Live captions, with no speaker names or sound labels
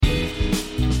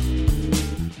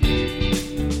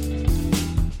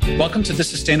Welcome to The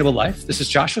Sustainable Life. This is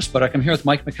Joshua Spodek. I'm here with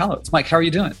Mike Michalowicz. Mike, how are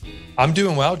you doing? I'm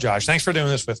doing well, Josh. Thanks for doing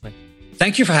this with me.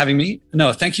 Thank you for having me.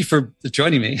 No, thank you for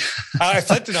joining me. I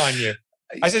flipped it on you.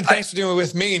 I said, thanks for doing it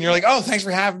with me. And you're like, oh, thanks for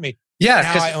having me. Yeah.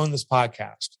 Now I own this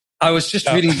podcast. I was just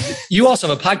reading. You also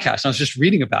have a podcast. And I was just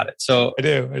reading about it. So I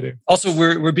do. Also,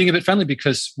 we're being a bit friendly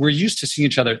because we're used to seeing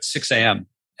each other at 6 a.m.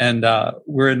 and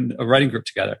we're in a writing group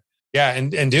together. Yeah.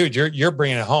 And dude, you're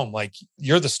bringing it home. Like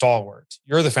you're the stalwart.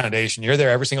 You're the foundation. You're there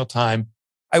every single time.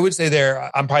 I would say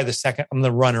I'm probably the second. I'm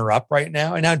the runner up right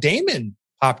now. And now Damon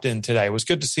popped in today. It was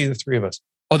good to see the three of us.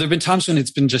 Oh, there've been times when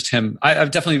it's been just him.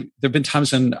 There've been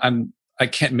times when I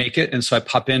can't make it. And so I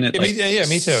pop in at me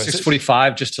too.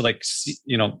 6:45 just to see,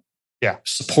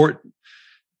 support.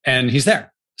 And he's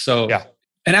there. So, yeah.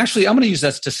 And actually I'm going to use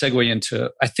that to segue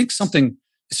into, I think something.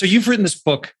 So you've written this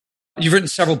book, you've written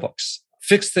several books.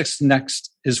 Fix This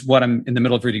Next is what I'm in the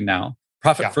middle of reading now.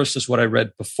 Profit First is what I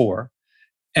read before.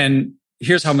 And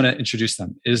here's how I'm going to introduce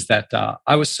them is that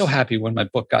I was so happy when my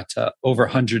book got to over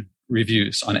 100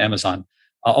 reviews on Amazon,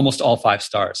 almost all 5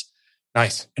 stars.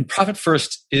 Nice. And Profit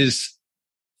First is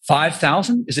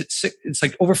 5,000. Is it 6? It's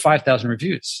like over 5,000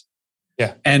 reviews.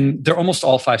 Yeah. And they're almost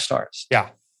all 5 stars. Yeah.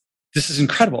 This is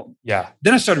incredible. Yeah.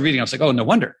 Then I started reading. I was like, oh, no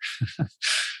wonder.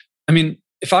 I mean,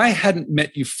 if I hadn't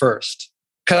met you first,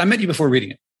 because I met you before reading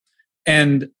it,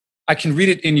 and I can read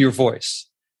it in your voice,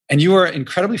 and you are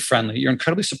incredibly friendly. You're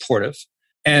incredibly supportive.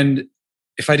 And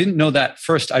if I didn't know that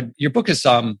first, your book is,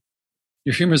 your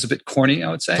humor is a bit corny,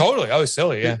 I would say. Totally. I was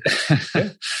silly. Yeah. Yeah.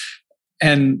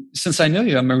 And since I know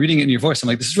you, I'm reading it in your voice. I'm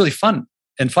like, this is really fun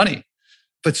and funny,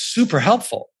 but super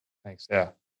helpful. Thanks. Yeah.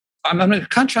 I'm going to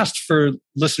contrast for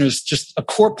listeners just a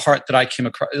core part that I came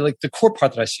across. Like the core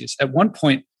part that I see is at one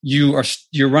point you're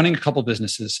running a couple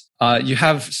businesses. You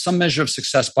have some measure of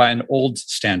success by an old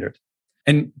standard.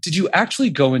 And did you actually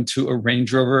go into a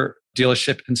Range Rover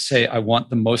dealership and say, I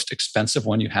want the most expensive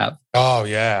one you have? Oh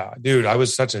yeah, dude, I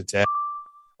was such a dick.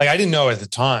 Like I didn't know at the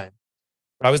time,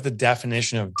 but I was the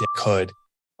definition of dickhood.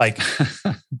 Like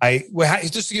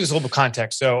just to give us a little bit of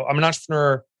context. So I'm an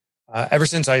entrepreneur ever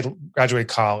since I graduated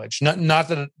college. Not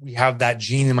that we have that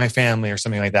gene in my family or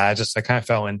something like that. I kind of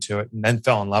fell into it and then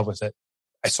fell in love with it.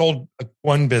 I sold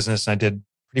one business and I did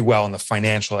pretty well in the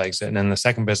financial exit. And then the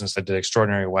second business, I did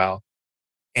extraordinarily well.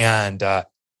 And I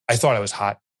thought I was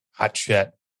hot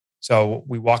shit. So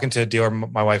we walk into a dealer,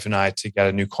 my wife and I, to get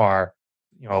a new car,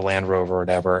 a Land Rover or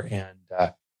whatever. And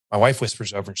my wife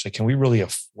whispers over and she's like, can we really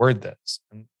afford this?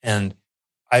 And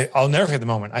I'll never forget the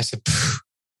moment. I said,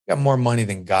 got more money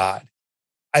than God.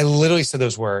 I literally said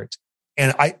those words.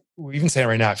 And we even saying it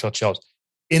right now, I feel chills.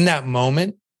 In that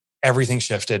moment, everything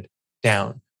shifted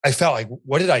down. I felt like,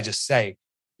 what did I just say?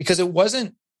 Because it was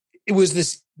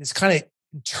this kind of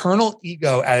internal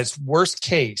ego at its worst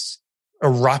case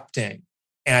erupting.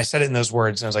 And I said it in those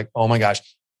words and I was like, oh my gosh.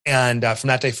 And from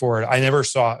that day forward, I never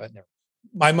saw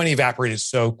my money evaporated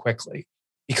so quickly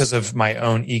because of my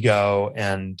own ego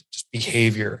and just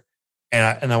behavior.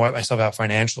 And I wiped myself out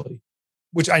financially,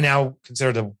 which I now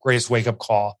consider the greatest wake up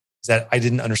call is that I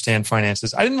didn't understand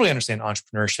finances. I didn't really understand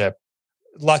entrepreneurship.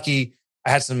 Lucky, I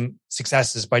had some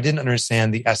successes, but I didn't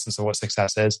understand the essence of what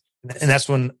success is. And that's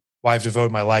why I've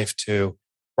devoted my life to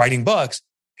writing books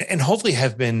and hopefully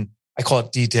have been, I call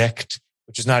it de-dicked,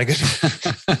 which is not a good,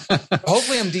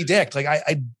 hopefully I'm de-dicked. Like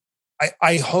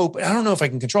I hope, I don't know if I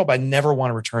can control, but I never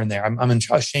want to return there. I'm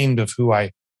ashamed of who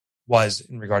I was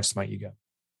in regards to my ego.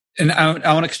 And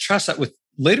I want to contrast that with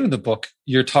later in the book,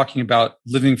 you're talking about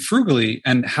living frugally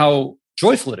and how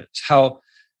joyful it is, how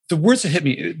the words that hit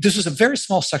me, this is a very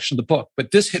small section of the book,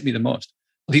 but this hit me the most.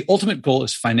 The ultimate goal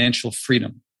is financial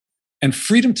freedom. And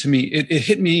freedom to me, it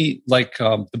hit me like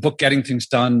the book Getting Things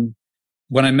Done.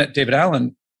 When I met David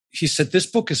Allen, he said, this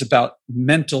book is about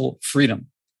mental freedom.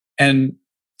 And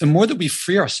the more that we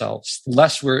free ourselves, the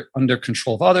less we're under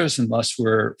control of others and less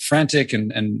we're frantic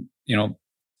and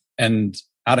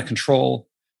out of control.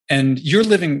 And you're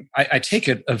living, I take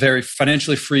it, a very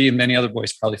financially free, in many other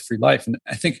ways, probably free life. And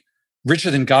I think richer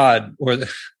than God,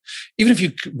 even if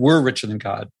you were richer than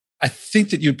God, I think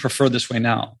that you'd prefer this way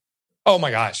now. Oh my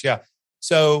gosh, yeah.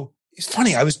 So it's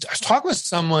funny. I was talking with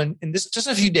someone, and this just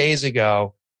a few days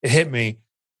ago, it hit me.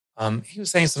 He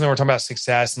was saying something. We're talking about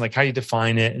success and like how you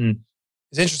define it. And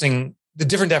it's interesting, the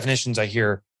different definitions I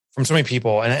hear from so many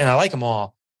people, and I like them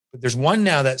all. But there's one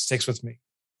now that sticks with me,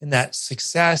 and that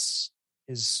success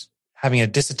is having a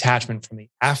disattachment from the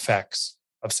affects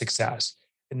of success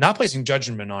and not placing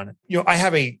judgment on it. I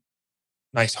have a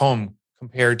nice home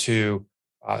compared to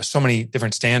so many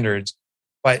different standards,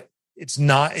 but it's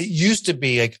not, it used to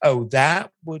be like, oh,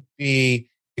 that would be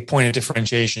a point of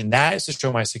differentiation. That is to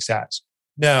show my success.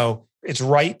 No, it's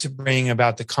right to bring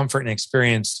about the comfort and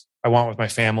experience I want with my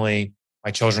family,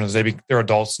 my children. They're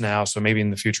adults now, so maybe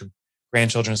in the future,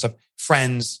 grandchildren and stuff,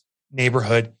 friends,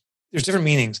 neighborhood. There's different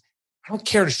meanings. I don't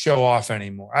care to show off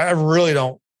anymore. I really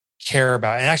don't care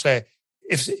about it. And actually,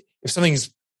 if something's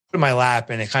put in my lap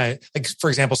and it kind of, like, for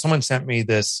example, someone sent me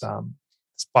this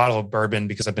bottle of bourbon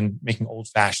because I've been making old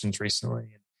fashions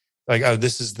recently. Like, oh,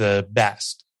 this is the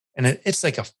best. And it's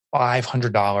like a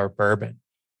 $500 bourbon.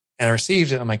 And I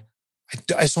received it. I'm like,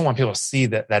 I just don't want people to see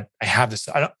that I have this.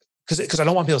 Because I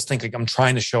don't want people to think like I'm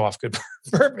trying to show off good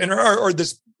bourbon or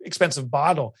this expensive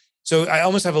bottle. So I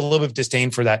almost have a little bit of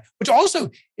disdain for that, which also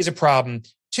is a problem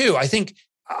too. I think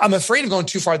I'm afraid of going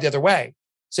too far the other way.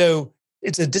 So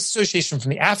it's a disassociation from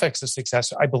the affects of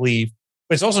success, I believe,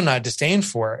 but it's also not a disdain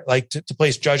for it. Like to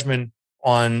place judgment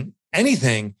on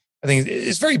anything, I think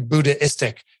it's very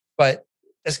Buddhistic, but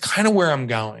that's kind of where I'm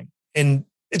going. And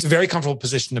it's a very comfortable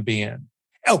position to be in.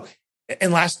 Oh,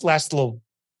 and last little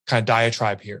kind of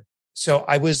diatribe here. So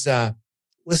I was I'm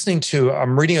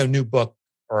reading a new book,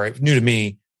 or new to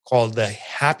me, called The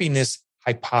Happiness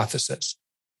Hypothesis.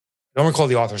 I don't recall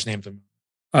the author's name.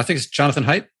 I think it's Jonathan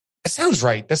Haidt. That sounds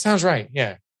right.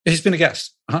 Yeah. He's been a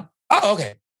guest. Uh-huh. Oh,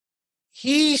 okay.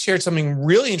 He shared something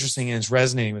really interesting and it's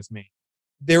resonating with me.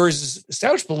 There is this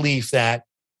established belief that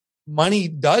money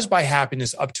does buy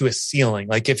happiness up to a ceiling.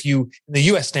 Like if you, in the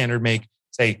US standard, make,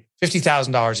 say,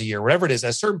 $50,000 a year, whatever it is,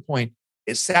 at a certain point,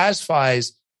 it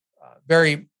satisfies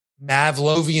very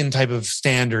Pavlovian type of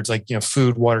standards, like,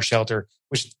 food, water, shelter,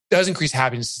 which does increase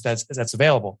happiness as that's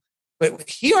available. But what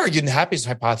he argued in the happiness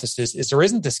hypothesis is there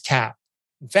isn't this cap.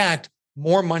 In fact,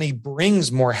 more money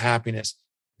brings more happiness.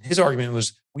 His argument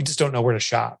was, we just don't know where to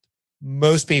shop.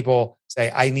 Most people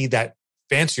say, I need that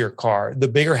fancier car, the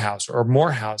bigger house, or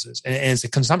more houses. And it's a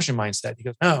consumption mindset. He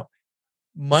goes, no,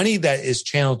 money that is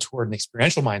channeled toward an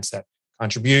experiential mindset,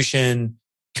 contribution,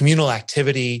 communal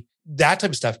activity, that type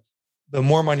of stuff, the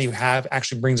more money you have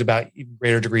actually brings about even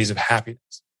greater degrees of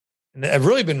happiness. And I've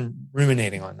really been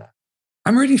ruminating on that.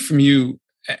 I'm reading from you,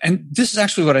 and this is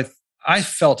actually what I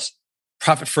felt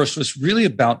Profit First was really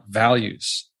about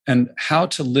values and how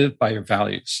to live by your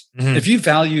values. Mm-hmm. If you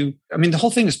value, the whole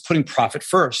thing is putting profit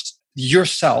first.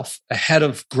 Yourself ahead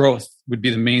of growth would be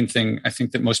the main thing I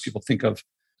think that most people think of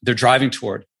they're driving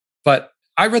toward. But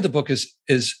I read the book is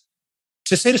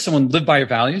to say to someone, live by your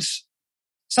values,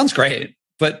 sounds great,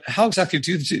 but how exactly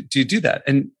do you do that?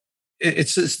 And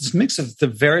it's this mix of the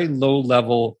very low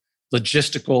level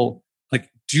logistical, like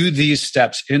do these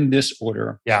steps in this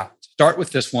order. Yeah. Start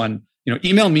with this one,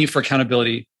 email me for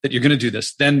accountability that you're going to do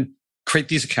this, then create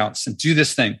these accounts and do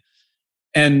this thing.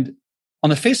 And on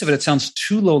the face of it, it sounds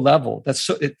too low level.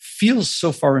 It feels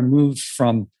so far removed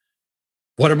from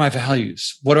what are my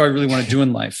values? What do I really want to do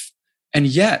in life? And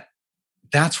yet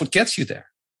that's what gets you there.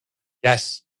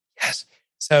 Yes.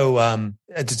 So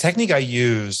the technique I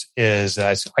use is,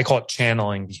 I call it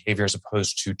channeling behavior as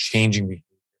opposed to changing behavior.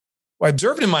 Well, I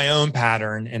observed in my own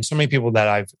pattern, and so many people that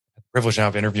I've had the privilege now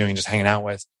of interviewing, just hanging out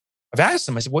with, I've asked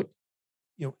them, I said,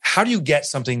 how do you get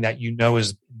something that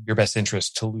is your best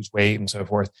interest to lose weight and so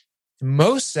forth?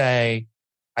 Most say,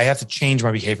 I have to change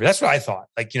my behavior. That's what I thought.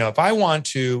 Like, if I want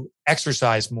to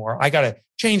exercise more, I got to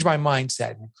change my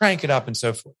mindset and crank it up and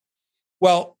so forth.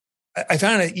 Well, I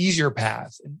found an easier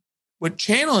path. And what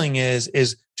channeling is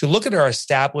to look at our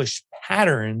established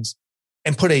patterns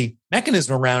and put a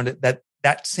mechanism around it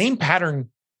that same pattern,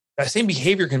 that same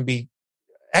behavior can be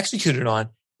executed on,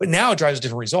 but now it drives a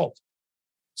different result.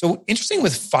 So interesting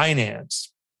with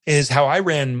finance is how I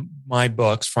ran my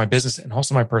books for my business and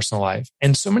also my personal life.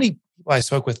 And so many people I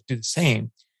spoke with do the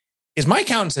same. Is my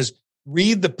accountant says,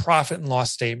 read the profit and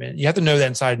loss statement. You have to know that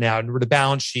inside and out, and the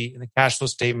balance sheet and the cash flow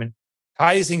statement,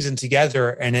 tie these things in together,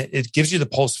 and it gives you the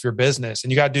pulse of your business.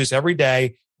 And you got to do this every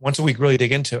day, once a week, really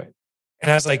dig into it.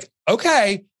 And I was like,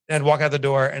 okay. And I'd walk out the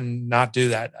door and not do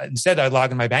that. Instead, I'd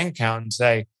log in my bank account and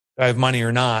say, do I have money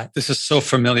or not? This is so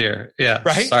familiar. Yeah.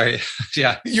 Right? Sorry.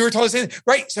 Yeah. You were totally saying,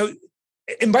 right. So,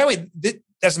 and by the way,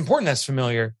 that's important. That's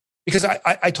familiar because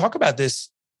I talk about this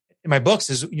in my books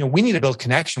is, we need to build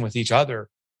connection with each other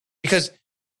because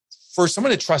for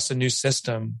someone to trust a new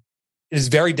system, it is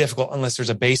very difficult unless there's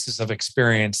a basis of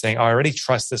experience saying, oh, I already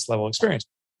trust this level of experience.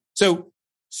 So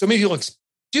many people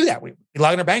do that. We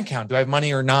log in our bank account. Do I have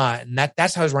money or not? And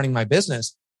that's how I was running my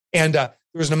business. And there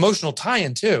was an emotional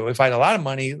tie-in too. If I had a lot of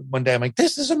money one day, I'm like,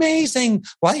 this is amazing.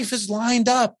 Life is lined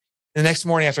up. And the next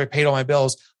morning after I paid all my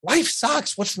bills, life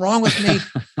sucks. What's wrong with me?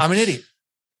 I'm an idiot.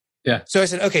 Yeah. So I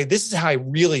said, okay, this is how I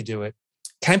really do it.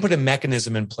 Can I put a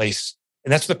mechanism in place?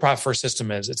 And that's what the Profit First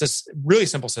system is. It's a really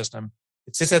simple system.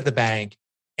 It sits at the bank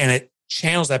and it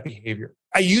channels that behavior.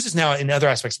 I use this now in other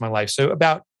aspects of my life. So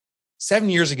about 7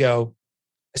 years ago,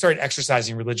 I started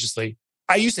exercising religiously.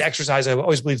 I used to exercise. I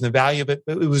always believed in the value of it,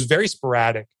 but it was very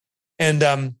sporadic. And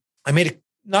I made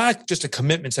not just a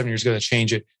commitment 7 years ago to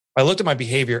change it. I looked at my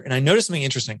behavior and I noticed something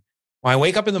interesting. When I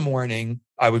wake up in the morning,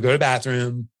 I would go to the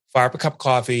bathroom, fire up a cup of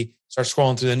coffee, start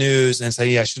scrolling through the news and say,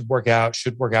 yeah, I should work out,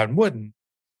 and wouldn't.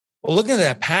 Well, looking at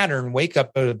that pattern, wake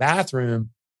up, go to the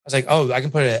bathroom, I was like, oh, I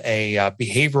can put a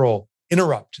behavioral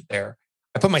interrupt there.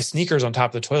 I put my sneakers on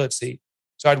top of the toilet seat.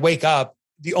 So I'd wake up.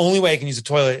 The only way I can use the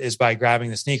toilet is by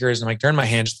grabbing the sneakers and like turn my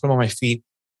hand, just put them on my feet.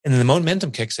 And then the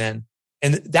momentum kicks in.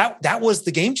 And that was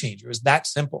the game changer. It was that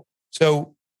simple.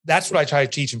 So that's what I try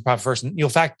to teach in Profit First. And in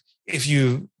fact, if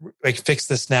you like Fix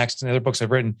This Next and other books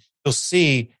I've written, you'll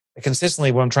see that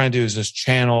consistently what I'm trying to do is just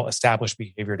channel established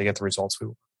behavior to get the results we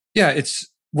want. Yeah, it's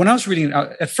when I was reading,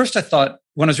 at first I thought,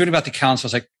 when I was reading about the counts, I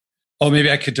was like, oh, maybe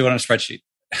I could do it on a spreadsheet.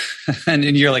 and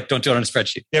you're like, don't do it on a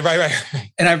spreadsheet. Yeah, right.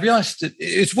 And I realized that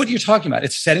it's what you're talking about.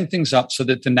 It's setting things up so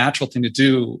that the natural thing to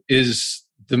do is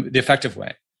the effective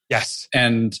way. Yes.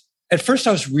 And at first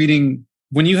I was reading,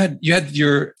 when you had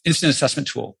your incident assessment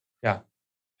tool. Yeah.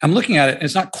 I'm looking at it and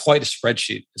it's not quite a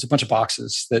spreadsheet. It's a bunch of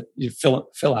boxes that you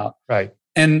fill out. Right.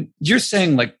 And you're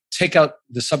saying like, take out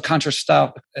the subconscious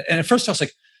stuff. And at first I was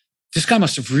like, this guy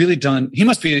must have really he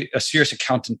must be a serious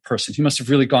accountant person. He must have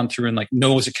really gone through and like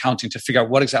knows accounting to figure out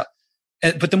what exactly.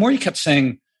 But the more you kept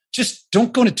saying, just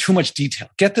don't go into too much detail.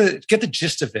 Get the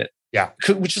gist of it. Yeah.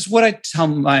 Which is what I tell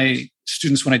my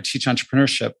students when I teach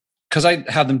entrepreneurship, because I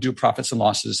have them do profits and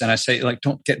losses. And I say, like,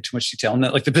 don't get into too much detail. And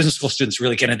like the business school students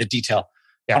really get into detail.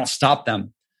 Yeah. I don't stop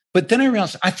them. But then I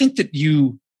realized, I think that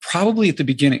you probably at the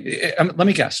beginning, let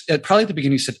me guess, probably at the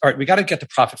beginning you said, all right, we got to get the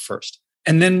profit first.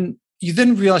 And then you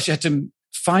then realized you had to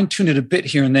fine tune it a bit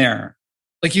here and there.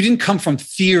 Like you didn't come from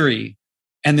theory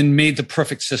and then made the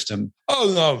perfect system.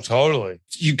 Oh, no, totally.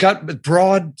 You got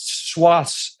broad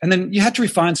swaths and then you had to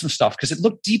refine some stuff because it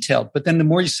looked detailed. But then the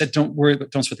more you said, don't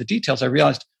sweat the details, I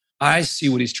realized I see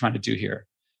what he's trying to do here.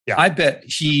 Yeah. I bet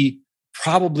he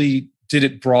probably did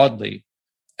it broadly.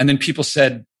 And then people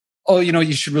said, oh,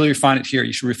 you should really refine it here.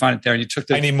 You should refine it there. And you took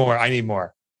I need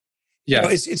more. Yeah.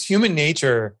 It's human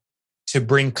nature to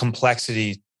bring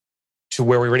complexity to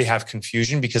where we already have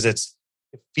confusion because it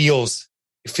feels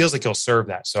like you'll serve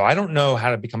that. So I don't know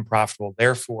how to become profitable.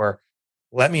 Therefore,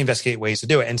 let me investigate ways to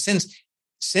do it. And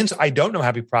since I don't know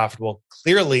how to be profitable,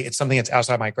 clearly it's something that's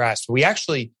outside my grasp. We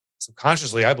actually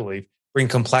subconsciously, I believe, bring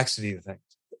complexity to things.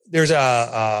 There's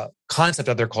a concept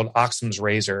out there called Occam's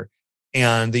razor.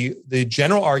 And the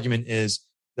general argument is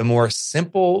the more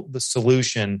simple the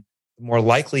solution, the more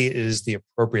likely it is the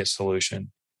appropriate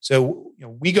solution. So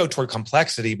we go toward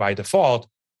complexity by default,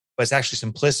 but it's actually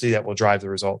simplicity that will drive the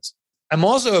results. I'm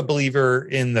also a believer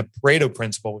in the Pareto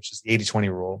principle, which is the 80-20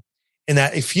 rule, in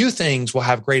that a few things will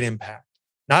have great impact,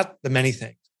 not the many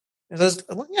things. And I was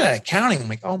looking at accounting, I'm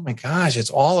like, oh my gosh, it's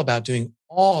all about doing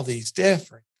all these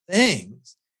different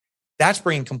things. That's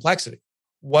bringing complexity.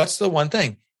 What's the one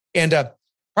thing? And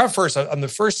Profit First, I'm the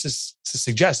first to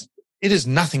suggest it is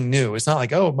nothing new. It's not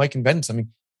like, oh, Mike invented something.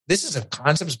 This is a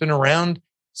concept that's been around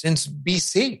since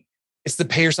BC. It's the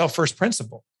pay yourself first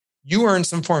principle. You earn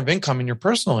some form of income in your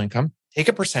personal income, take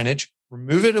a percentage,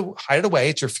 remove it, hide it away.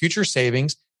 It's your future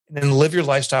savings, and then live your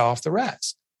lifestyle off the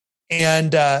rest.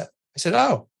 And I said,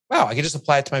 oh, wow, I can just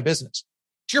apply it to my business.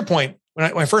 To your point,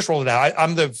 when I first rolled it out,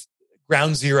 I'm the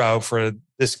ground zero for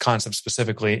this concept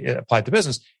specifically applied to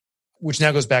business, which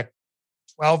now goes back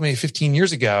 12, maybe 15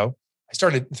 years ago. I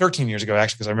started 13 years ago,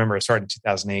 actually, because I remember I started in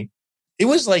 2008. It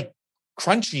was like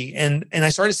crunchy. And I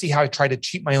started to see how I tried to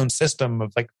cheat my own system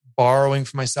of like borrowing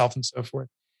from myself and so forth.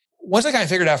 Once I kind of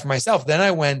figured it out for myself, then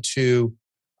I went to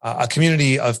a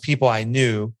community of people I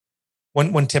knew.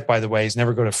 One tip, by the way, is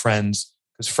never go to friends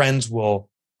because friends will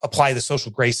apply the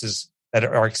social graces that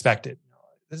are expected.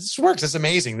 This works. It's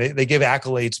amazing. They give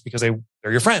accolades because they're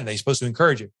your friend. They're supposed to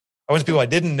encourage you. I went to people I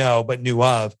didn't know but knew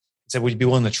of and said, would you be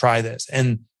willing to try this?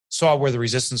 And saw where the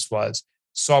resistance was,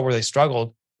 saw where they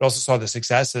struggled, but also saw the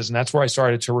successes. And that's where I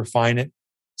started to refine it.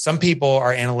 Some people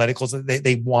are analytical.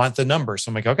 They want the numbers. So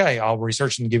I'm like, okay, I'll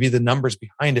research and give you the numbers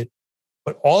behind it.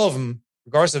 But all of them,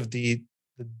 regardless of the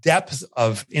depth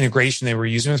of integration they were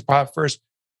using with Profit First,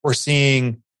 were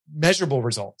seeing measurable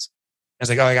results. I was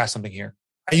like, oh, I got something here.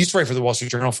 I used to write for the Wall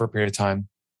Street Journal for a period of time.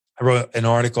 I wrote an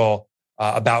article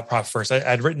about Profit First.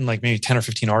 I'd written like maybe 10 or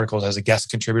 15 articles as a guest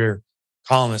contributor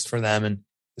columnist for them. And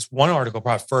this one article,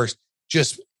 Profit First,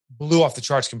 just blew off the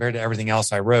charts compared to everything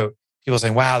else I wrote. People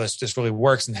saying, wow, this just really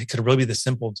works. And it could really be this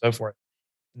simple and so forth.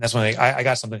 And that's when I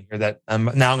got something here that I'm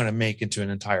now going to make into an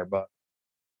entire book.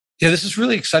 Yeah, this is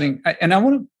really exciting. And I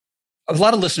want a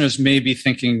lot of listeners may be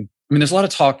thinking, I mean, there's a lot of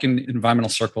talk in environmental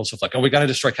circles of like, oh, we got to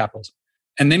destroy capitalism.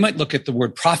 And they might look at the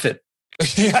word profit.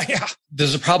 Yeah.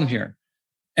 There's a problem here.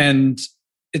 And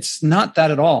it's not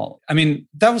that at all. I mean,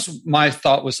 that was my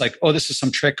thought was like, oh, this is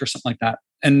some trick or something like that.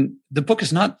 And the book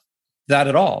is not that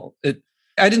at all.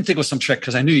 I didn't think it was some trick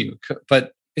because I knew you,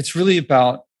 but it's really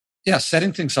about,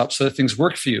 setting things up so that things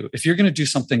work for you. If you're going to do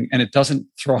something and it doesn't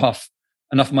throw off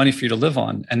enough money for you to live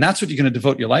on, and that's what you're going to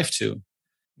devote your life to.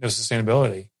 No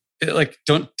sustainability.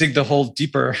 Don't dig the hole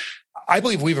deeper. I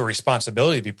believe we have a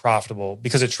responsibility to be profitable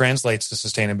because it translates to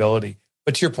sustainability.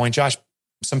 But to your point, Josh,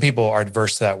 some people are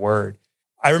adverse to that word.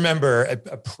 I remember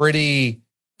a pretty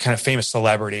kind of famous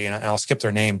celebrity, and I'll skip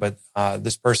their name, but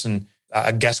this person,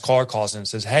 a guest caller calls in and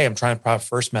says, hey, I'm trying Profit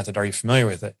First method. Are you familiar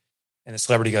with it? And the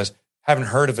celebrity goes, haven't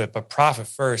heard of it, but Profit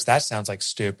First, that sounds like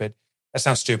stupid. That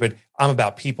sounds stupid. I'm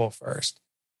about people first.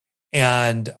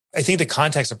 And I think the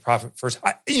context of Profit First,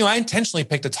 I intentionally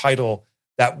picked a title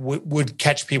that would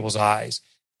catch people's eyes.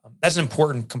 That's an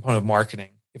important component of marketing.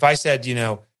 If I said,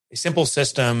 a simple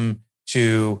system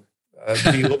to be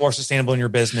a little more sustainable in your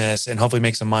business and hopefully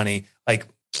make some money, like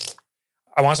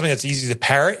I want something that's easy to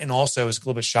parrot and also is a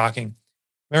little bit shocking.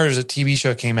 Remember, there's a TV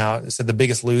show came out that said The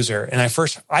Biggest Loser. And I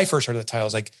first heard of the title. I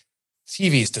was like,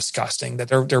 TV is disgusting, that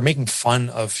they're making fun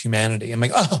of humanity. I'm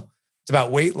like, oh, it's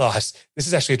about weight loss. This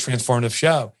is actually a transformative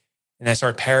show. And I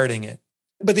started parroting it.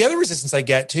 But the other resistance I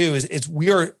get too is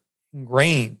we are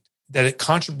ingrained that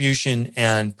contribution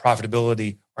and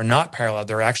profitability are not parallel.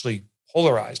 They're actually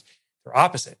polarized. They're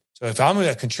opposite. So if I'm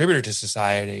a contributor to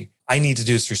society, I need to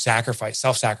do this through sacrifice,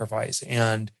 self-sacrifice.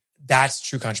 And that's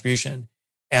true contribution.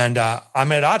 And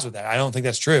I'm at odds with that. I don't think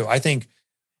that's true. I think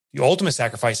the ultimate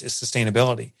sacrifice is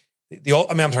sustainability. The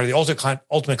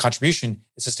ultimate contribution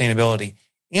is sustainability.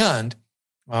 And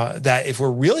that if we're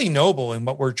really noble in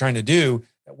what we're trying to do,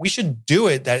 we should do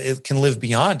it that it can live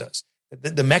beyond us.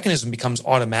 The mechanism becomes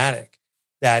automatic,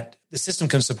 that the system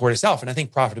can support itself. And I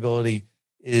think profitability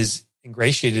is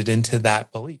ingratiated into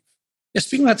that belief. Yeah,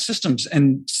 speaking about systems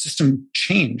and system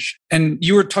change, and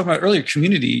you were talking about earlier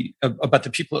community, about the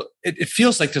people, it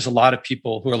feels like there's a lot of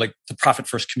people who are like the Profit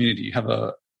First community. You have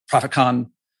a ProfitCon.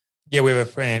 Yeah, we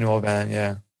have an annual event,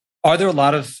 yeah. Are there a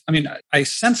lot of, I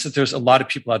sense that there's a lot of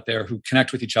people out there who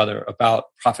connect with each other about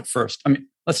Profit First.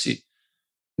 Let's see.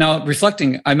 Now,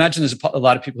 reflecting, I imagine there's a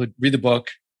lot of people who read the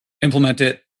book, implement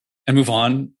it, and move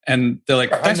on. And they're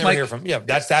like, I never hear from,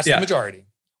 that's the majority.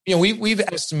 We've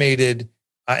estimated,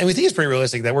 and we think it's pretty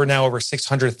realistic, that we're now over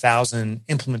 600,000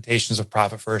 implementations of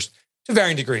Profit First to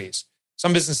varying degrees.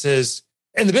 Some businesses,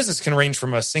 and the business can range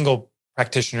from a single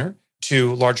practitioner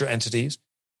to larger entities,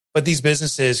 but these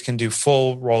businesses can do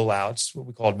full rollouts, what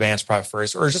we call advanced Profit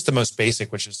First, or just the most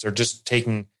basic, which is they're just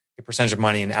taking a percentage of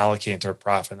money and allocating it to a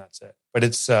profit, and that's it. But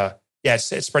it's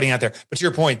spreading out there. But to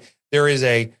your point, there is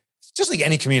just like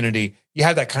any community, you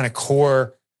have that kind of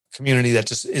core community that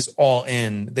just is all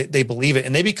in. They believe it,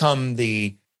 and they become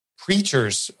the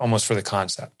preachers almost for the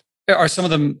concept. Are some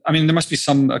of them, there must be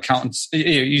some accountants,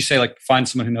 you say like find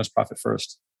someone who knows Profit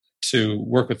First to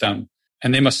work with them,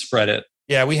 and they must spread it.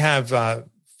 Yeah, we have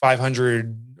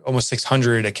 500, almost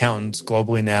 600 accountants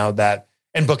globally now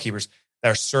and bookkeepers that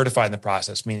are certified in the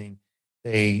process, meaning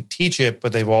they teach it,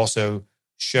 but they've also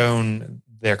shown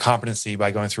their competency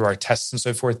by going through our tests and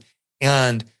so forth.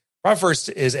 And Profit First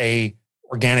is a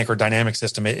organic or dynamic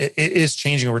system. It is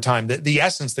changing over time. The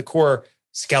essence, the core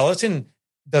skeleton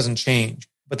doesn't change,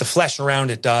 but the flesh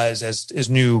around it does as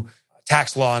new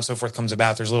tax law and so forth comes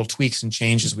about. There's little tweaks and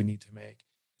changes we need to make.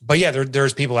 But yeah,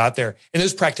 there's people out there. And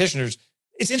those practitioners,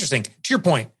 it's interesting. To your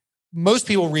point, most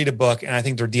people read a book and I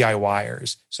think they're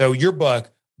DIYers. So your book,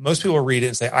 most people read it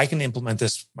and say, I can implement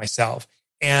this myself.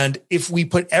 And if we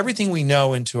put everything we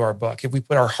know into our book, if we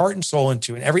put our heart and soul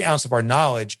into it, and every ounce of our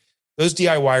knowledge, those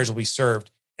DIYers will be served.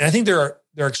 And I think they're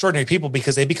extraordinary people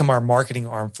because they become our marketing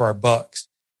arm for our books.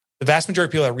 The vast majority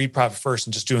of people that read Profit First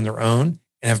and just doing their own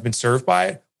and have been served by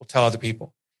it will tell other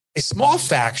people. A small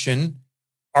faction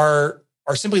are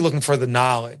simply looking for the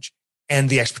knowledge and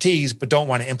the expertise, but don't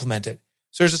want to implement it.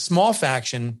 So there's a small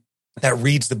faction that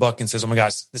reads the book and says, oh my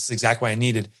gosh, this is exactly what I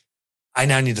needed. I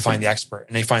now need to find the expert,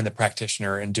 and they find the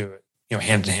practitioner and do it,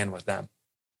 hand in hand with them.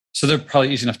 So they're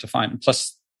probably easy enough to find. And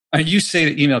plus, you say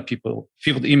to email people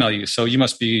to email you. So you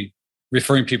must be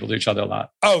referring people to each other a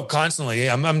lot. Oh, constantly.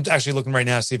 I'm actually looking right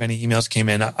now to see if any emails came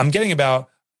in. I'm getting about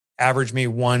average me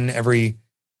one every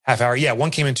half hour. Yeah,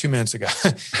 one came in 2 minutes ago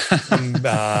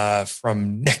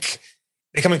from Nick.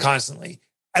 They come in constantly.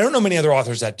 I don't know many other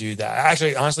authors that do that.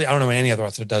 Actually, honestly, I don't know any other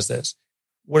author that does this.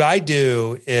 What I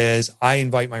do is I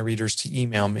invite my readers to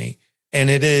email me, and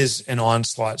it is an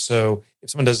onslaught. So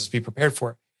if someone does this, be prepared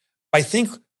for it. I think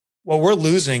what we're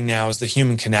losing now is the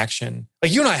human connection.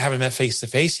 Like you and I haven't met face to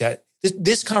face yet.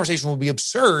 This conversation will be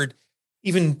absurd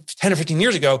even 10 or 15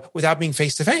 years ago without being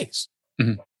face to face.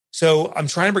 So I'm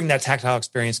trying to bring that tactile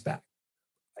experience back.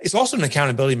 It's also an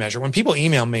accountability measure. When people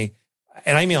email me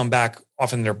and I email them back,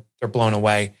 often they're blown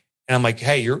away. And I'm like,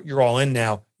 hey, you're all in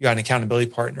now. You got an accountability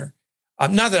partner.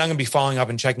 Not that I'm going to be following up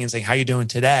and checking and saying, how you doing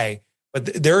today? But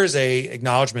there is a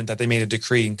acknowledgement that they made a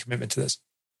decree and commitment to this.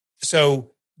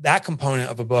 So that component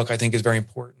of a book, I think, is very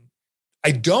important.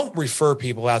 I don't refer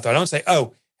people out, though. I don't say,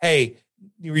 oh, hey,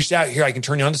 you reached out here, I can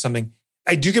turn you on to something.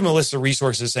 I do give them a list of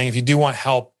resources saying, if you do want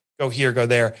help, go here, go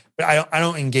there. But I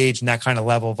don't engage in that kind of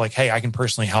level of like, hey, I can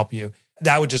personally help you.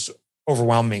 That would just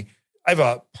overwhelm me. I have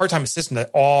a part-time assistant that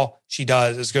all she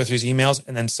does is go through his emails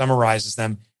and then summarizes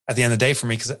them at the end of the day for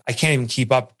me because I can't even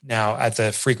keep up now at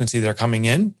the frequency they're coming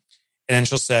in. And then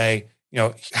she'll say,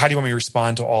 how do you want me to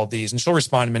respond to all of these? And she'll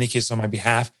respond in many cases on my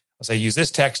behalf. I'll say, use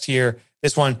this text here.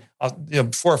 This one, 4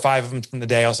 or 5 of them from the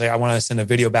day, I'll say, I want to send a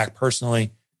video back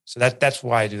personally. So that's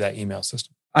why I do that email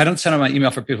system. I don't send out my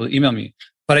email for people to email me,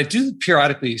 but I do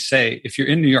periodically say, if you're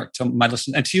in New York, to my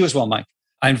listeners, and to you as well, Mike,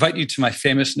 I invite you to my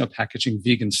famous no packaging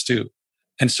vegan stew.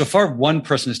 And so far, one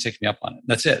person has taken me up on it.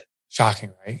 That's it.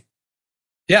 Shocking, right?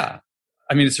 Yeah.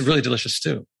 I mean, it's a really delicious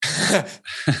stew.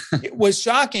 It was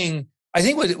shocking. I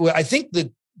think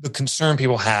the concern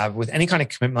people have with any kind of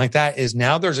commitment like that is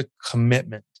now there's a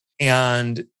commitment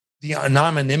and the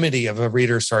anonymity of a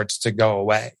reader starts to go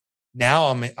away. Now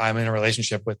I'm in a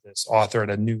relationship with this author at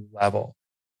a new level.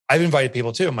 I've invited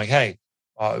people too. I'm like, hey,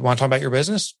 you want to talk about your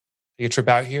business? Take a trip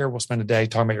out here. We'll spend a day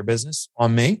talking about your business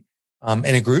on me in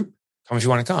a group. Come if you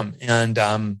want to come.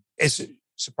 And it's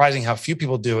surprising how few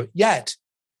people do it yet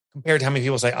compared to how many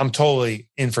people say, I'm totally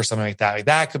in for something like that. Like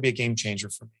that could be a game changer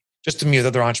for me. Just to meet with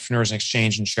other entrepreneurs and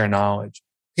exchange and share knowledge.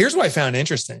 Here's what I found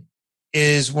interesting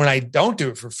is when I don't do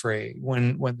it for free,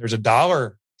 when there's a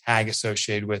dollar tag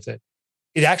associated with it,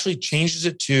 it actually changes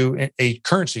it to a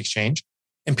currency exchange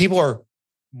and people are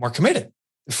more committed.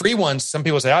 The free ones, some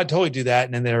people say, I'd totally do that.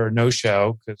 And then they're a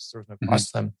no-show because there's no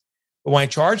cost to them. But when I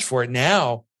charge for it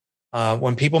now,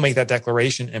 when people make that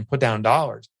declaration and put down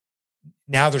dollars,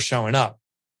 now they're showing up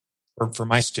for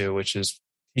my stew, which is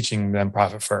teaching them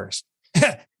profit first.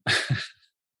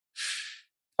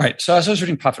 All right. So as I was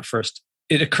reading Profit First,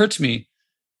 it occurred to me,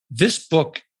 this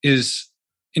book is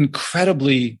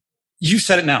incredibly, you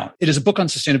said it now, it is a book on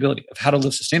sustainability, of how to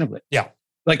live sustainably. Yeah.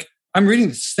 Like I'm reading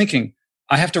this thinking,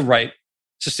 I have to write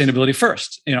sustainability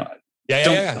first.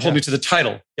 Don't hold me to the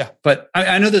title. Yeah. But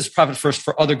I know there's Profit First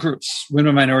for other groups,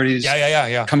 women, minorities.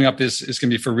 Yeah. Coming up is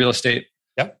going to be for real estate.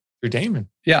 Yep. Through Damon.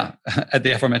 Yeah. At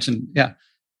the aforementioned. Yeah.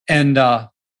 And so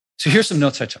here's some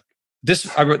notes I took.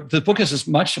 The book is as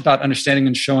much about understanding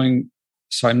and showing.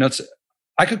 So I notes.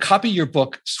 I could copy your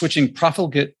book, switching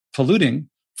profligate polluting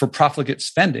for profligate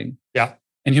spending. Yeah.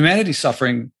 And humanity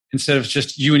suffering instead of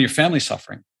just you and your family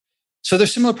suffering. So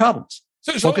there's similar problems.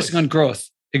 So focusing on growth,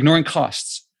 ignoring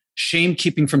costs, shame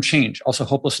keeping from change, also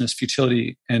hopelessness,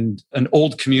 futility, and an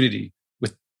old community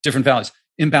with different values,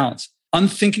 imbalance,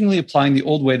 unthinkingly applying the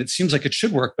old way that seems like it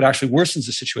should work, but actually worsens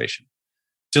the situation,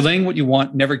 delaying what you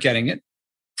want, never getting it,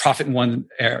 profit in one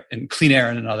air and clean air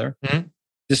in another,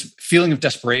 this feeling of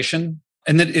desperation.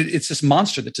 And then it's this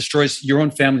monster that destroys your own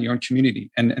family, your own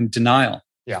community, and denial.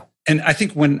 Yeah. And I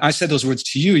think when I said those words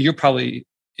to you,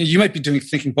 you might be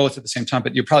thinking both at the same time,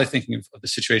 but you're probably thinking of the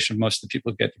situation of most of the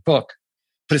people who get your book.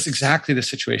 But it's exactly the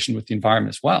situation with the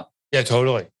environment as well. Yeah,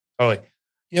 totally.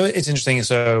 It's interesting.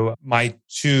 So my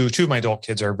two of my adult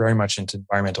kids are very much into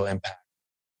environmental impact.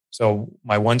 So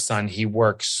my one son, he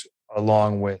works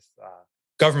along with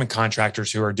government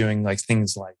contractors who are doing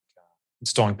things like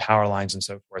installing power lines and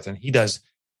so forth. And he does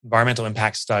environmental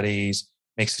impact studies,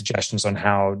 makes suggestions on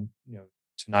how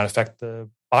to not affect the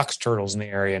box turtles in the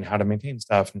area and how to maintain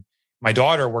stuff. And my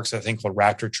daughter works at a thing called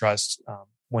Raptor Trust.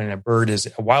 When a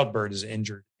wild bird is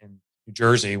injured in New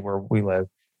Jersey, where we live,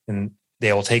 and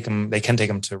they can take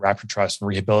them to Raptor Trust and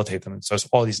rehabilitate them. And so it's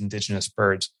all these indigenous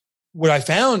birds. What I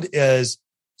found is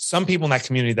some people in that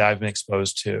community that I've been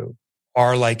exposed to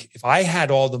are like, if I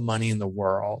had all the money in the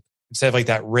world, instead of like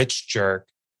that rich jerk,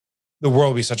 the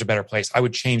world would be such a better place. I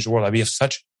would change the world. I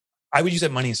would use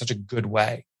that money in such a good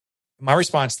way. My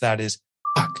response to that is,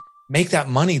 fuck, make that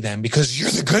money then, because you're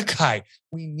the good guy.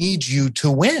 We need you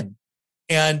to win.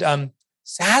 And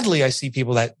sadly, I see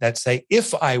people that say,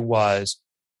 if I was,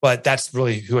 but that's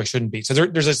really who I shouldn't be. So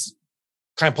there's this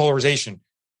kind of polarization.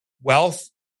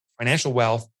 Financial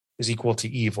wealth is equal to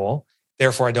evil.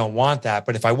 Therefore, I don't want that.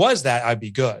 But if I was that, I'd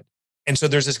be good. And so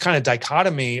there's this kind of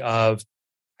dichotomy of,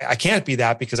 I can't be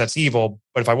that because that's evil.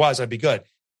 But if I was, I'd be good.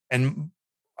 And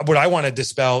what I want to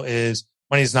dispel is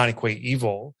money does not equate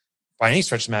evil by any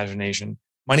stretch of imagination.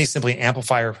 Money is simply an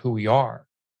amplifier of who we are.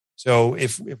 So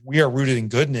if we are rooted in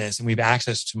goodness and we have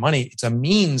access to money, it's a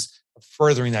means of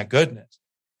furthering that goodness.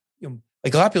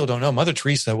 Like a lot of people don't know, Mother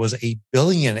Teresa was a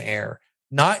billionaire,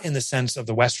 not in the sense of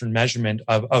the Western measurement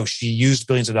of, she used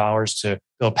billions of dollars to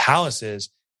build palaces,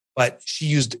 but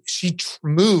she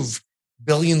moved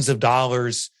billions of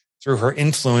dollars through her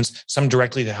influence, some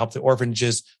directly to help the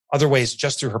orphanages, other ways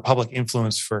just through her public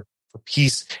influence for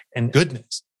peace and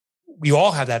goodness. We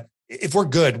all have that. If we're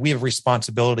good, we have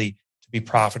responsibility to be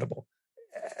profitable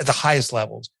at the highest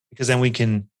levels, because then we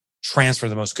can transfer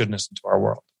the most goodness into our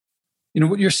world.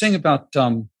 What you're saying about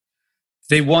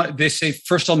they say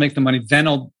first I'll make the money, then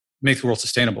I'll make the world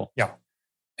sustainable. Yeah.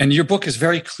 And your book is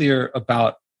very clear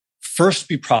about first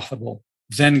be profitable,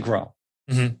 then grow.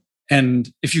 Mm-hmm.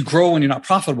 And if you grow when you're not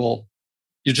profitable,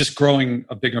 you're just growing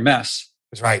a bigger mess.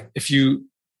 That's right. If you,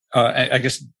 I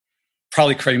guess,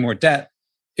 probably creating more debt.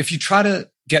 If you try to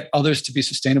get others to be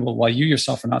sustainable while you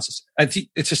yourself are not sustainable, I think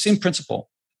it's the same principle.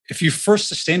 If you're first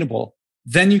sustainable,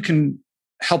 then you can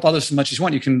help others as much as you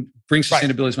want. You can bring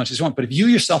sustainability as much as you want. But if you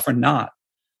yourself are not,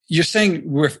 you're saying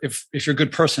if you're a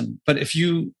good person, but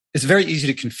it's very easy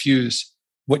to confuse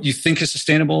what you think is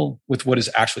sustainable with what is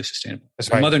actually sustainable.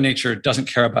 That's right. Mother Nature doesn't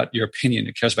care about your opinion.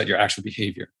 It cares about your actual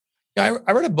behavior. Yeah,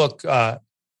 I read a book,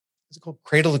 is it called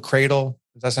Cradle to Cradle?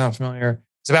 Does that sound familiar?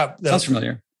 It's about... Sounds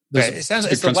familiar. It's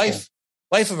the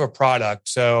life of a product.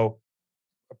 So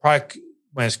a product,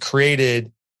 when it's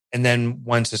created and then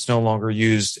once it's no longer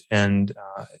used and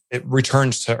it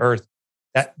returns to earth,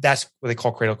 that's what they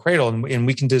call cradle to cradle. And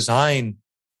we can design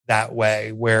that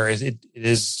way where it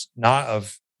is not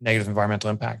of negative environmental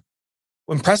impact.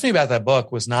 What impressed me about that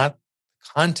book was not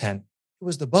the content, it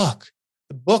was the book.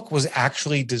 The book was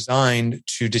actually designed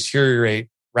to deteriorate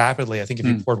rapidly. I think if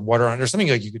you poured water on it, there's something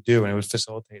like you could do and it would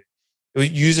facilitate it. It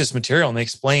would use this material, and they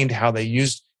explained how they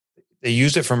used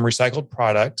it from recycled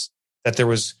products, that it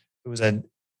was a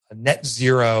net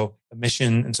zero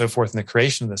emission and so forth in the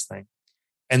creation of this thing.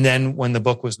 And then when the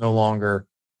book was no longer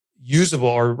usable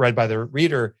or read by the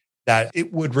reader, that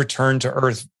it would return to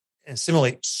earth and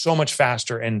assimilate so much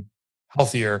faster and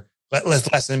healthier,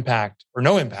 less impact or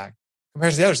no impact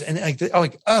compared to the others.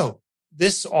 And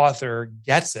this author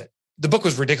gets it. The book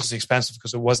was ridiculously expensive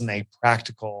because it wasn't a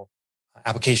practical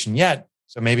application yet.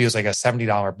 So maybe it was like a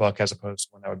 $70 book as opposed to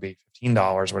one that would be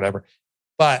 $15 or whatever.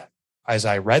 But as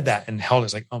I read that and held it,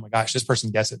 it's like, oh my gosh, this person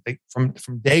gets it.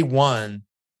 From day one,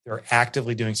 they're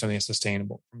actively doing something that's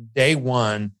sustainable. From day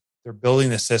one, they're building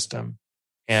the system.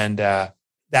 And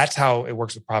that's how it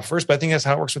works with Profit First. But I think that's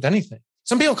how it works with anything.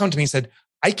 Some people come to me and said,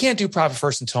 I can't do Profit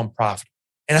First until I'm profitable.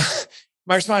 And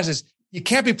my response is, you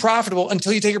can't be profitable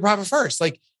until you take your profit first.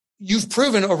 Like, you've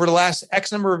proven over the last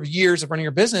X number of years of running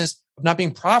your business of not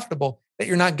being profitable that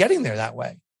you're not getting there that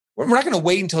way. We're not going to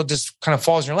wait until it just kind of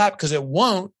falls in your lap, because it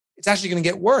won't. It's actually going to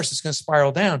get worse. It's going to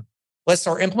spiral down. Let's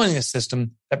start implementing a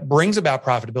system that brings about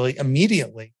profitability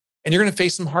immediately. And you're going to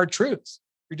face some hard truths.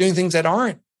 You're doing things that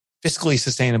aren't fiscally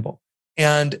sustainable.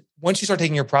 And once you start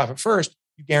taking your profit first,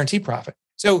 you guarantee profit.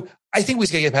 So I think we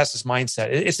got to get past this mindset.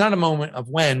 It's not a moment of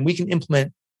when. We can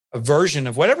implement a version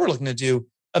of whatever we're looking to do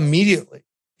immediately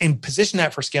and position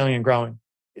that for scaling and growing.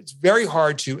 It's very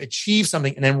hard to achieve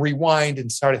something and then rewind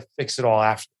and start to fix it all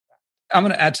after that. I'm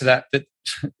going to add to that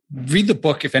read the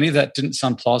book if any of that didn't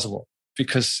sound plausible,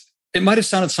 because some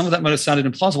of that might have sounded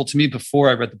implausible to me before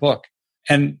I read the book.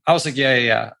 And I was like,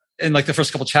 yeah. In like the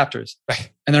first couple chapters.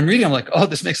 Right. And then I'm reading, I'm like, oh,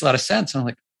 this makes a lot of sense. And I'm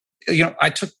like, I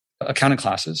took accounting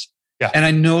classes and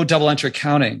I know double entry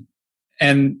accounting,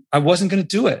 and I wasn't going to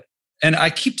do it. And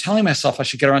I keep telling myself I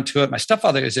should get around to it. My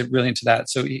stepfather is really into that.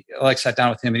 So I sat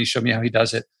down with him and he showed me how he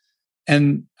does it.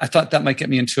 And I thought that might get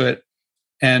me into it.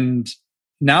 And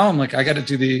now I'm like, I got to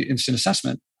do the instant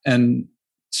assessment and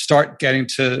start getting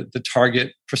to the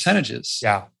target percentages.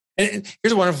 Yeah. And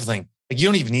here's a wonderful thing. Like, you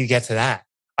don't even need to get to that.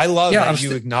 I love that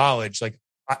you acknowledge, like,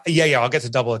 I'll get to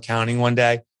double accounting one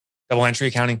day, double entry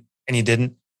accounting, and you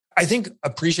didn't. I think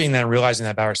appreciating that and realizing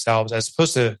that about ourselves, as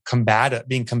opposed to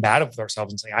being combative with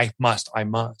ourselves and saying, I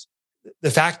must.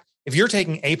 The fact, if you're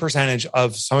taking a percentage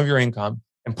of some of your income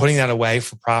and putting that away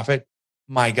for profit,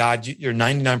 my God, you're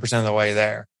 99% of the way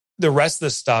there. The rest of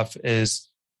the stuff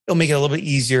it'll make it a little bit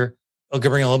easier. It'll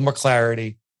bring a little more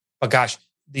clarity. But gosh,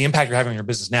 the impact you're having on your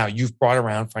business now, you've brought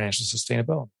around financial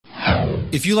sustainability.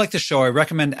 If you like the show, I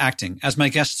recommend acting, as my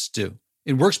guests do.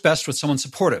 It works best with someone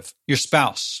supportive, your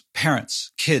spouse,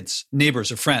 parents, kids,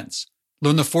 neighbors, or friends.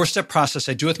 Learn the 4-step process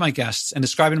I do with my guests and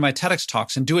describe it in my TEDx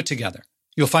talks, and do it together.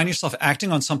 You'll find yourself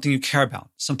acting on something you care about,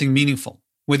 something meaningful.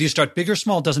 Whether you start big or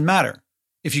small doesn't matter.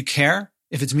 If you care,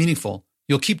 If it's meaningful,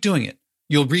 you'll keep doing it.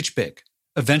 You'll reach big.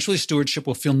 Eventually, stewardship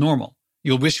will feel normal.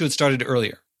 You'll wish you had started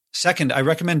earlier. Second, I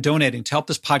recommend donating to help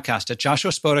this podcast at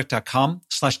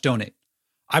joshuaspodek.com/donate.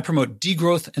 I promote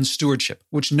degrowth and stewardship,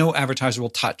 which no advertiser will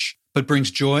touch, but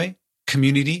brings joy,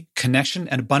 community, connection,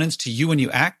 and abundance to you when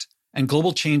you act, and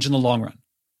global change in the long run.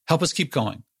 Help us keep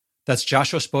going. That's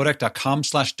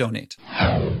joshuaspodek.com/donate.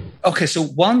 Okay, so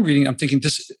while I'm reading, I'm thinking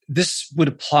this would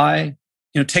apply,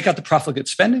 take out the profligate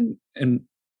spending and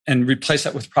replace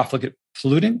that with profligate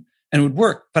polluting, and it would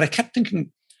work. But I kept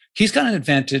thinking, he's got an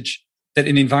advantage that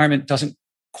in the environment doesn't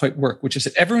quite work, which is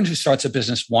that everyone who starts a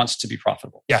business wants to be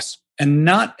profitable. Yes. And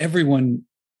not everyone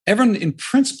in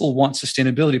principle wants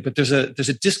sustainability, but there's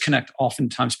a disconnect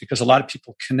oftentimes because a lot of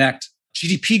people connect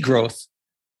GDP growth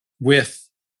with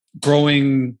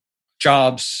growing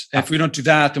jobs. And if we don't do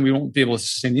that, then we won't be able to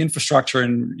sustain the infrastructure,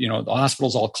 and the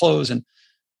hospitals all close. And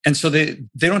so they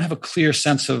don't have a clear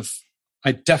sense of,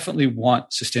 I definitely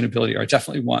want sustainability, or I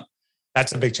definitely want.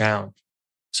 That's a big challenge.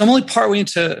 So I'm only partway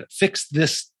into fix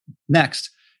this next.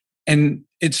 And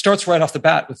it starts right off the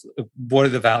bat with what are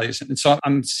the values. And so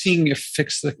I'm seeing if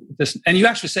fix this, and you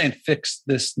actually saying fix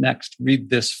this next, read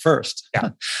this first.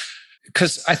 Yeah.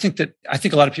 Because I think a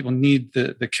lot of people need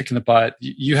the kick in the butt.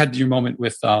 You had your moment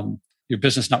with your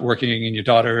business not working and your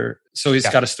daughter. So he's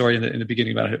got a story in the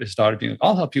beginning about his daughter being like,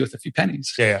 I'll help you with a few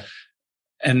pennies. Yeah.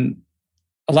 And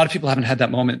a lot of people haven't had that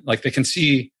moment. Like they can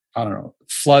see, I don't know,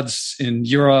 floods in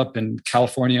Europe and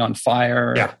California on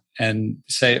fire and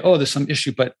say, oh, there's some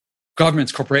issue, but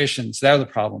governments, corporations, they're the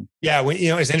problem. Yeah.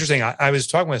 It's interesting. I was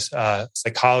talking with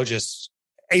psychologists,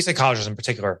 a psychologist in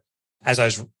particular, as I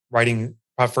was writing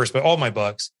first, but all my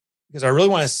books, because I really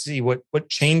want to see what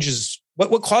changes,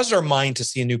 what causes our mind to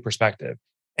see a new perspective.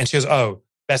 And she goes, oh,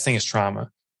 best thing is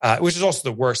trauma, which is also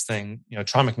the worst thing.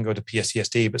 Trauma can go to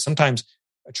PTSD, but sometimes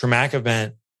a traumatic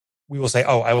event, we will say,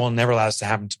 oh, I will never allow this to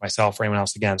happen to myself or anyone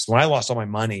else again. So when I lost all my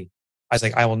money, I was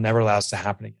like, I will never allow this to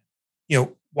happen again.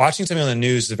 Watching something on the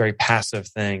news is a very passive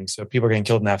thing. So people are getting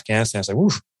killed in Afghanistan. It's like,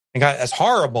 woof, thank God, that's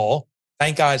horrible.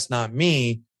 Thank God it's not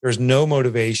me. There's no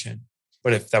motivation.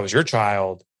 But if that was your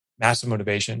child, massive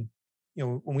motivation.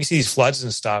 When we see these floods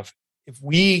and stuff, if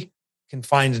we can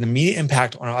find an immediate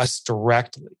impact on us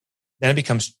directly, then it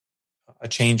becomes a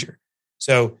changer.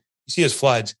 So you see those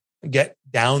floods, get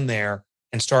down there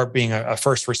and start being a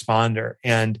first responder.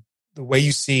 And the way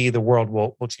you see the world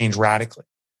will change radically.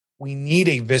 We need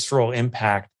a visceral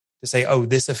impact to say, oh,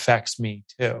 this affects me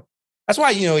too. That's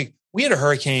why, we had a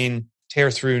hurricane tear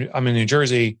through, I'm in New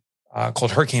Jersey, called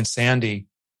Hurricane Sandy,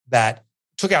 that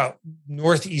took out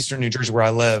northeastern New Jersey where I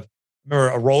live. I remember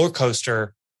a roller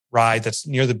coaster ride that's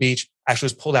near the beach actually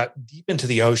was pulled out deep into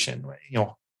the ocean,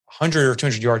 100 or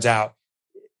 200 yards out.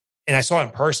 And I saw it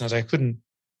in person. I couldn't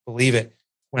believe it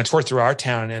when I tore through our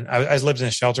town. And I lived in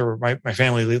a shelter where my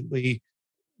family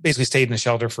basically stayed in a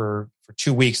shelter for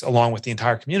 2 weeks along with the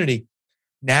entire community.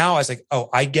 Now I was like, oh,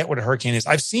 I get what a hurricane is.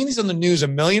 I've seen these on the news a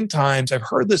million times. I've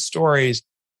heard the stories,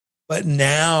 but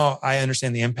now I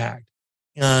understand the impact.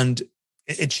 And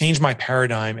it changed my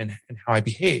paradigm and how I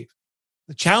behave.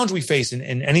 The challenge we face in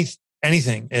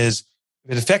anything is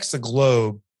if it affects the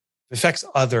globe, if it affects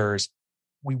others,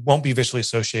 we won't be viscerally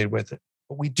associated with it.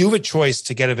 But we do have a choice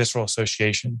to get a visceral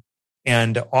association.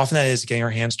 And often that is getting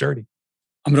our hands dirty.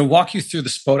 I'm going to walk you through the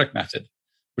Spodek method,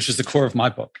 which is the core of my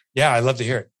book. Yeah, I'd love to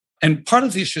hear it. And part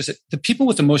of the issue is that the people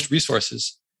with the most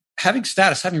resources, having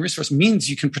status, having resource means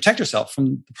you can protect yourself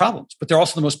from the problems, but they're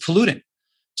also the most polluting.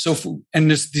 So, and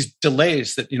there's these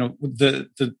delays that,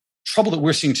 the trouble that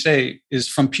we're seeing today is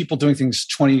from people doing things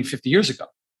 20, 50 years ago.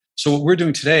 So what we're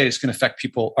doing today is going to affect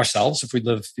people ourselves if we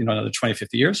live, another 20,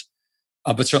 50 years,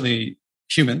 but certainly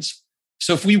humans.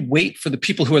 So if we wait for the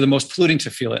people who are the most polluting to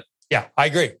feel it. Yeah, I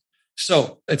agree.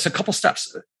 So it's a couple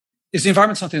steps. Is the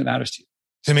environment something that matters to you?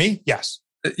 To me, yes.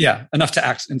 Yeah, enough to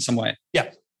act in some way.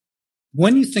 Yeah.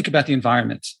 When you think about the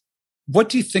environment, what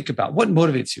do you think about? What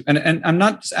motivates you? And I'm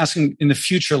not just asking in the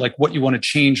future, like what you want to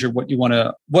change or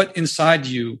what inside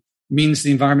you means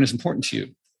the environment is important to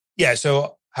you. Yeah.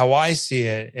 So how I see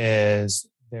it is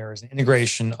there is an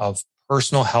integration of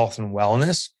personal health and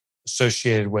wellness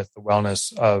associated with the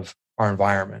wellness of our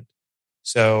environment.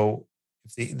 So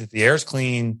if the air is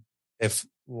clean, if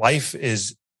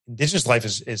indigenous life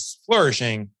is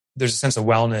flourishing, there's a sense of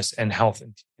wellness and health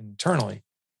internally.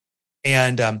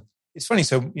 And it's funny.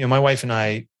 So, my wife and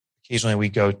I, occasionally we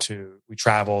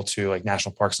travel to like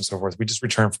national parks and so forth. We just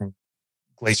returned from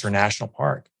Glacier National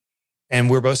Park. And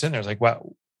we're both sitting there. It's like,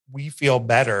 wow, we feel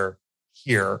better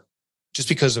here just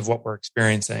because of what we're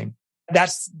experiencing.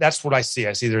 That's what I see.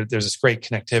 I see there's this great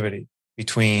connectivity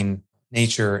between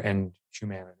nature and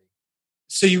humanity.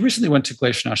 So you recently went to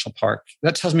Glacier National Park.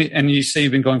 That tells me, and you say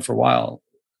you've been going for a while.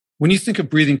 When you think of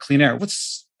breathing clean air,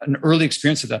 what's an early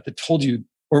experience of that told you,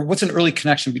 or what's an early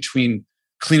connection between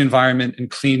clean environment and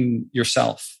clean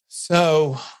yourself?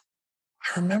 So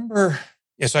I remember,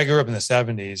 so I grew up in the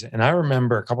 70s, and I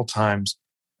remember a couple times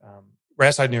right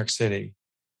outside New York City,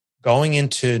 going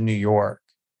into New York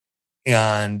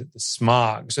and the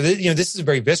smog. So, this is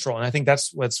very visceral, and I think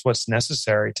that's what's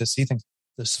necessary to see things.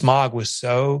 The smog was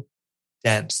so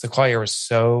dense, the quality air was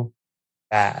so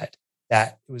bad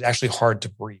that it was actually hard to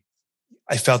breathe.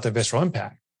 I felt the visceral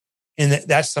impact. And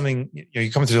that's something,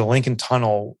 you come through the Lincoln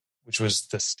Tunnel, which was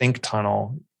the stink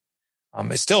tunnel.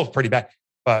 It's still pretty bad,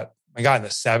 but my God, in the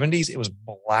 70s, it was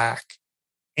black.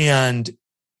 And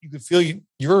you could feel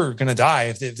you're going to die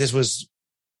if this was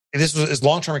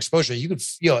long-term exposure. You could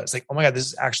feel it. It's like, oh my God, this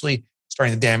is actually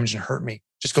starting to damage and hurt me.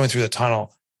 Just going through the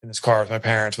tunnel in this car with my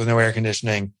parents with no air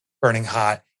conditioning, burning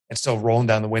hot, and still rolling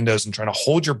down the windows and trying to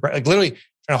hold your breath, like literally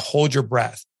trying to hold your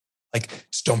breath. Like,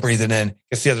 just don't breathe it in.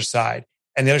 Get to the other side.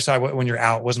 And the other side, when you're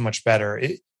out, wasn't much better.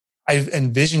 I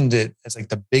envisioned it as like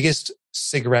the biggest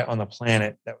cigarette on the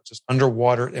planet that was just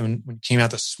underwater. And when it came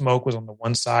out, the smoke was on the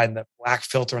one side and the black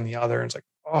filter on the other. And it's like,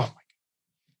 oh my God.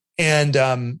 And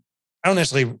I don't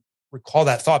necessarily recall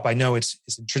that thought, but I know it's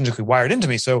intrinsically wired into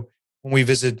me. So when we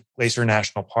visit Glacier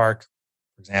National Park,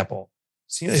 for example,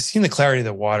 seeing the clarity of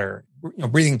the water,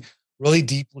 breathing really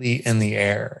deeply in the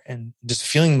air and just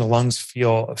feeling the lungs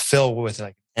fill with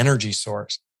like an energy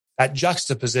source. That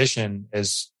juxtaposition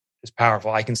is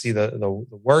powerful. I can see the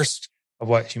worst of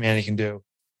what humanity can do,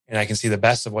 and I can see the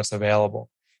best of what's available.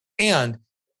 And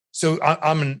so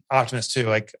I'm an optimist too.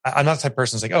 Like, I'm not the type of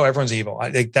person that's like, oh, everyone's evil.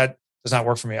 That does not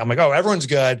work for me. I'm like, oh, everyone's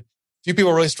good. A few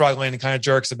people are really struggling and kind of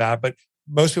jerks about it, but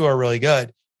most people are really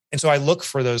good. And so I look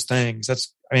for those things.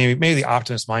 Maybe the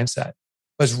optimist mindset.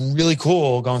 But it's really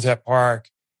cool going to that park,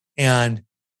 and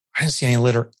I didn't see any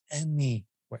litter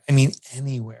anywhere.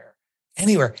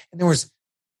 Anywhere. And there was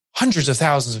hundreds of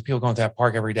thousands of people going to that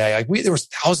park every day. There was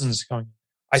thousands going.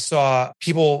 I saw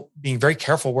people being very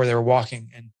careful where they were walking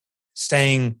and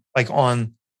staying like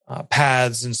on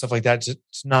paths and stuff like that to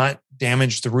not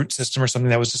damage the root system or something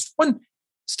that was just one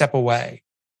step away.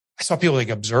 I saw people like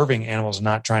observing animals and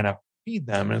not trying to feed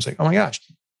them. And it's like, oh my gosh.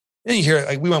 Then you hear,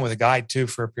 like, we went with a guide too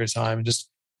for a period of time, and just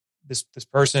this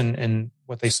person and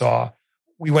what they saw.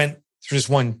 We went through this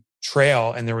one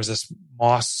trail, and there was this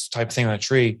moss type thing on a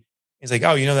tree. He's like,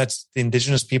 oh, that's the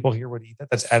indigenous people here would eat that.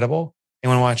 That's edible.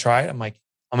 Anyone want to try it? I'm like,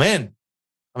 I'm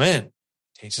in.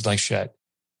 Tasted like shit,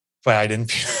 but I didn't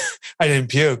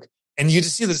puke. And you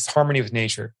just see this harmony with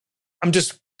nature. I'm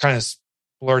just kind of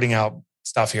blurting out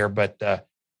stuff here, but that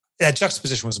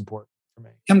juxtaposition was important for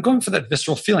me. I'm going for that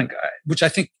visceral feeling, which I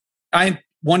think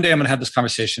one day I'm going to have this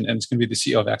conversation, and it's going to be the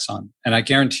CEO of Exxon. And I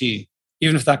guarantee,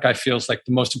 even if that guy feels like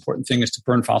the most important thing is to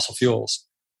burn fossil fuels,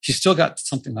 he's still got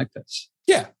something like this.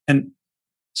 Yeah. And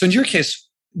so in your case,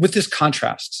 with this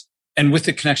contrast and with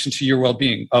the connection to your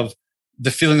well-being of the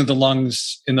feeling of the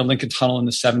lungs in the Lincoln Tunnel in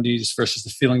the 70s versus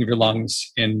the feeling of your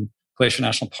lungs in Glacier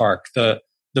National Park, the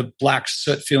black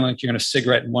soot feeling like you're in a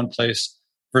cigarette in one place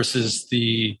versus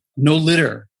the no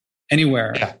litter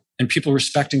anywhere, and people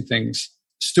respecting things,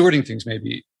 stewarding things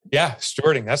maybe. Yeah,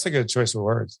 stewarding. That's a good choice of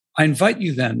words. I invite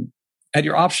you then, at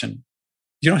your option,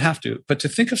 you don't have to, but to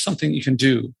think of something you can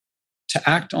do to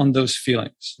act on those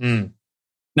feelings.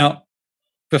 Now,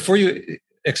 before you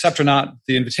accept or not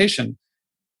the invitation,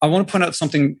 I want to point out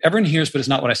something everyone hears, but it's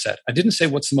not what I said. I didn't say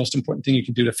what's the most important thing you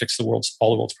can do to fix all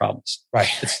the world's problems. Right.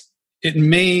 It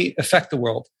may affect the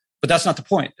world, but that's not the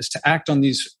point. It's to act on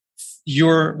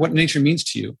what nature means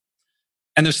to you.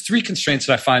 And there's 3 constraints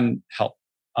that I find help.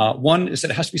 One is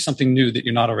that it has to be something new that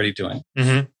you're not already doing.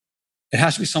 Mm-hmm. It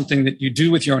has to be something that you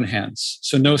do with your own hands.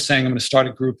 So no saying, I'm going to start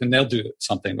a group and they'll do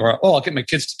something, or, I'll get my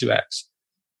kids to do X.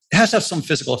 It has to have some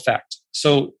physical effect.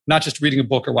 So not just reading a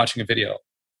book or watching a video.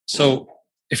 So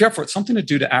if you're up for it, something to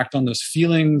do to act on those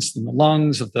feelings in the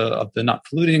lungs of the not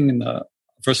polluting and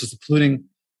versus the polluting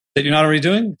that you're not already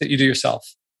doing, that you do yourself.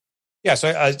 Yeah.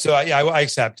 I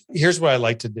accept. Here's what I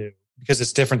like to do, because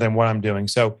it's different than what I'm doing.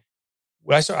 So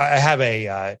I have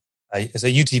it's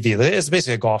a UTV. It's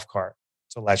basically a golf cart.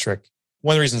 It's electric.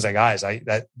 One of the reasons I got is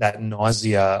that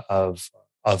nausea of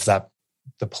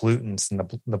the pollutants and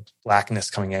the blackness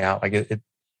coming out. Like it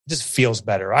just feels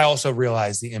better. I also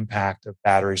realize the impact of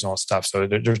batteries and all that stuff. So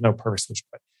there's no perfect solution.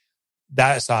 But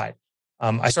that aside,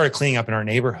 I started cleaning up in our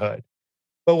neighborhood.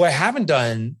 But what I haven't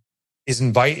done is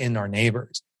invite in our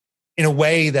neighbors in a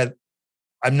way that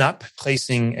I'm not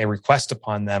placing a request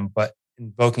upon them, but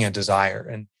invoking a desire.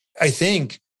 And I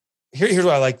think here's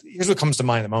what I like. Here's what comes to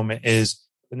mind at the moment is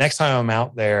the next time I'm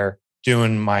out there,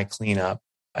 doing my cleanup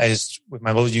is with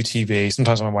my little UTV.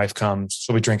 Sometimes my wife comes,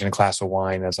 she'll be drinking a glass of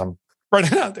wine as I'm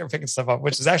running out there picking stuff up,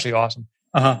 which is actually awesome.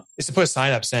 Is to put a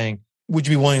sign up saying, would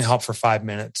you be willing to help for 5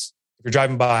 minutes? If you're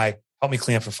driving by, help me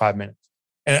clean up for 5 minutes.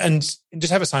 And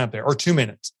just have a sign up there, or 2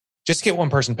 minutes. Just get one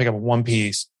person, pick up one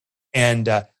piece. And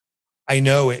I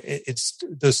know it's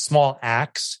those small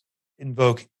acts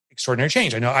invoke extraordinary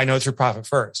change. I know through Profit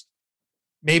First.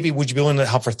 Maybe would you be willing to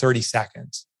help for 30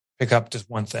 seconds? Pick up just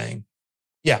one thing.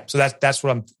 Yeah. So that's what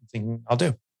I'm thinking I'll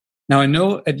do. Now, I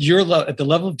know at the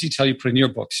level of detail you put in your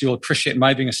books, you'll appreciate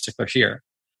my being a stickler here.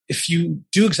 If you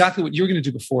do exactly what you were going to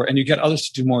do before and you get others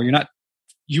to do more,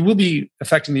 you will be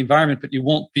affecting the environment, but you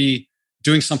won't be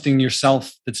doing something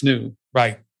yourself that's new.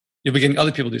 Right. You'll be getting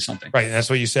other people to do something. Right. That's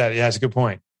what you said. Yeah, that's a good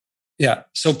point. Yeah.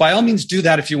 So by all means, do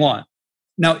that if you want.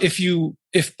 Now,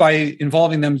 if by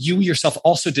involving them, you yourself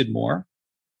also did more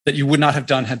that you would not have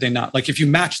done had they not, like if you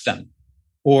matched them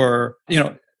or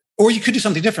you could do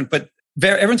something different, but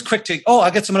everyone's quick to,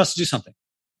 I'll get someone else to do something.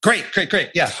 Great.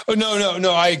 Yeah. Oh,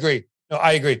 no. I agree.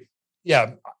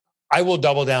 Yeah. I will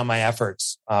double down my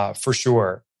efforts for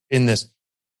sure in this,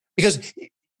 because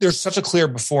there's such a clear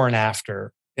before and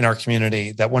after in our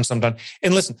community that once I'm done,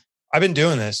 and listen, I've been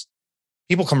doing this.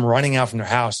 People come running out from their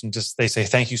house and they say,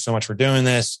 thank you so much for doing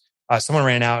this. Someone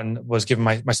ran out and was giving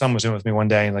my son was doing it with me one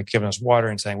day and like giving us water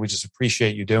and saying, we just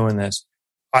appreciate you doing this.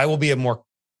 I will be a more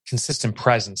consistent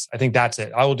presence. I think that's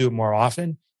it. I will do it more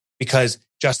often because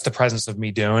just the presence of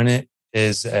me doing it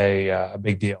is a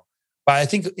big deal. But I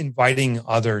think inviting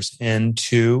others in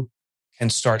too can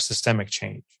start systemic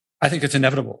change. I think it's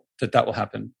inevitable that will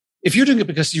happen. If you're doing it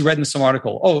because you read in some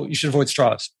article, you should avoid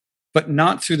straws, but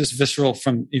not through this visceral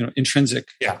from intrinsic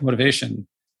motivation,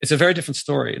 it's a very different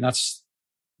story. And that's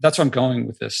where I'm going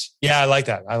with this. Yeah, I like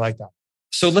that.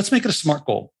 So let's make it a SMART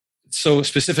goal. So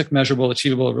specific, measurable,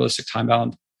 achievable, realistic, time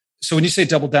bound. So when you say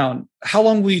double down, how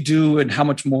long will you do and how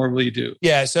much more will you do?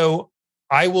 Yeah, so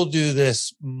I will do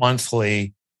this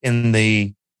monthly in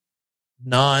the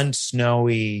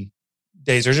non-snowy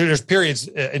days. There's periods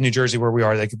in New Jersey where we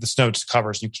are, like the snow just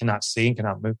covers, you cannot see and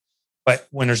cannot move. But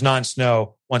when there's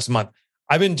non-snow, once a month.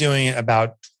 I've been doing it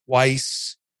about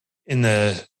twice in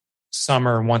the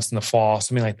summer and once in the fall,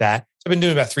 something like that. So I've been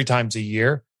doing it about 3 times a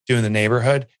year, doing the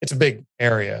neighborhood. It's a big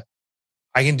area.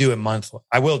 I can do it monthly.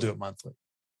 I will do it monthly.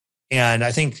 And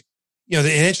I think, the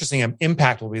interesting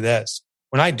impact will be this.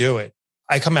 When I do it,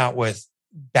 I come out with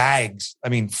bags,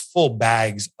 full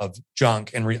bags of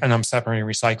junk and I'm separating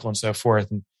recycle and so forth.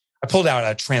 And I pulled out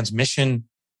a transmission.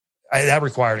 That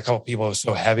required a couple of people. It was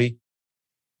so heavy.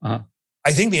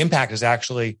 I think the impact is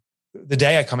actually the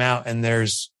day I come out and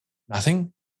there's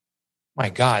nothing. My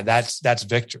God, that's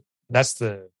victory. That's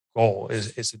the goal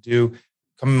is to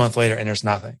come a month later and there's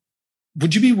nothing.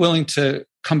 Would you be willing to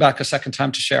come back a second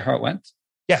time to share how it went?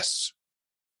 Yes.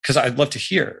 Because I'd love to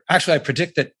hear. Actually, I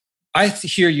predict that I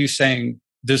hear you saying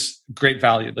there's great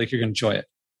value, like you're going to enjoy it.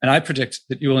 And I predict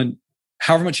that you will,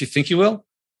 however much you think you will,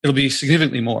 it'll be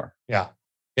significantly more. Yeah.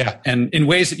 And in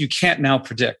ways that you can't now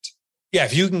predict. Yeah.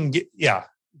 If you can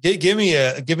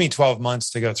give me 12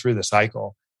 months to go through the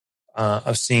cycle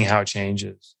of seeing how it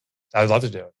changes. I would love to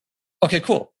do it. Okay,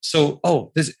 cool. So,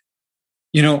 all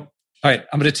right,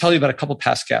 I'm going to tell you about a couple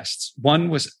past guests. One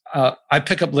was, I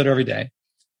pick up litter every day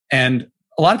and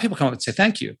a lot of people come up and say,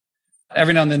 thank you.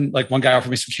 Every now and then, like one guy offered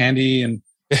me some candy and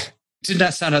did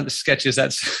not sound as sketchy as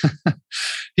that.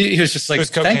 he was just like,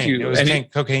 thank you. It was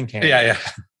cocaine candy. Yeah.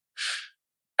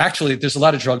 Actually, there's a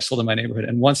lot of drugs sold in my neighborhood.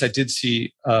 And once I did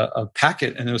see a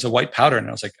packet and it was a white powder and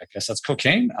I was like, I guess that's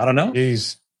cocaine. I don't know.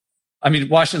 Jeez.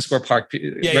 Washington Square Park,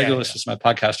 regular listeners to my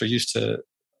podcast are used to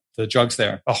the drugs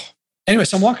there. Oh. Anyway,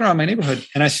 so I'm walking around my neighborhood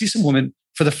and I see some woman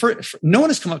no one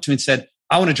has come up to me and said,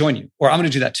 I want to join you or I'm going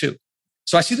to do that too.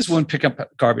 So I see this woman pick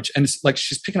up garbage and it's like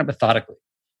she's picking up methodically.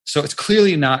 So it's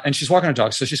clearly not, and she's walking her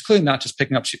dog. So she's clearly not just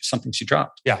picking up something she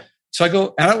dropped. Yeah. So I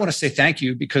go, and I don't want to say thank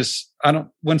you because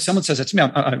when someone says that to me,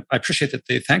 I appreciate that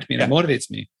they thanked me and it motivates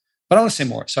me, but I want to say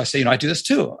more. So I say, I do this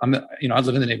too. I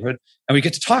live in the neighborhood and we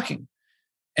get to talking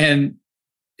and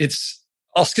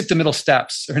I'll skip the middle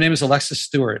steps. Her name is Alexis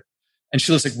Stewart and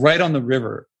she lives like right on the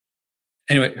river.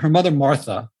 Anyway, her mother,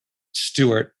 Martha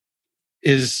Stewart,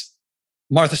 is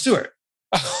Martha Stewart.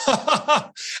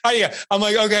 Oh, yeah. I'm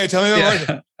like, okay, tell me about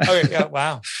Martha. Okay, yeah,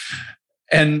 wow.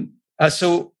 And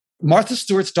so Martha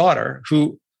Stewart's daughter,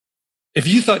 who, if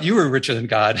you thought you were richer than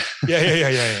God,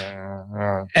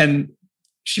 yeah. And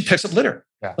she picks up litter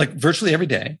like virtually every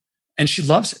day, and she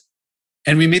loves it.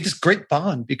 And we made this great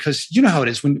bond because you know how it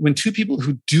is when two people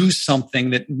who do something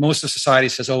that most of society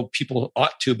says, oh, people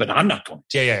ought to, but I'm not going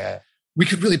to. Yeah. We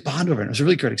could really bond over it. It was a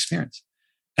really great experience.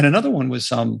 And another one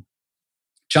was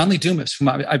John Lee Dumas, whom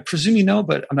I presume you know,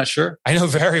 but I'm not sure. I know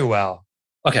very well.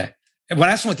 Okay. And when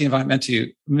I asked him what the environment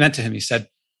meant to him, he said,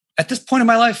 at this point in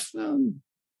my life,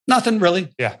 nothing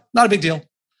really. Yeah. Not a big deal.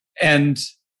 And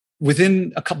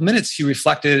within a couple minutes, he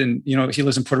reflected, and he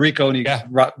lives in Puerto Rico, and he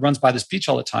runs by this beach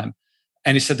all the time.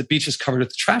 And he said the beach is covered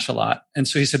with trash a lot. And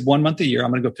so he said, 1 month a year,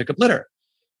 I'm going to go pick up litter.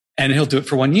 And he'll do it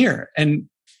for 1 year. And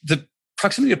the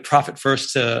proximity of Profit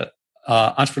First to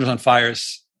Entrepreneurs on Fire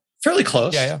is fairly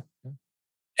close. Yeah.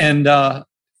 And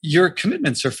your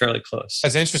commitments are fairly close.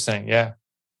 That's interesting. Yeah.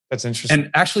 That's interesting.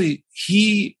 And actually,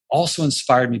 he also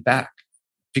inspired me back,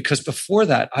 because before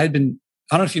that, I don't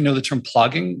know if you know the term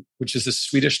plogging, which is a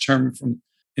Swedish term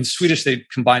in Swedish, they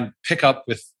combine pickup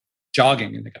with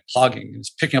jogging, and they got plogging, and it's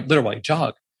picking up litter while you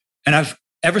jog. And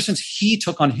ever since he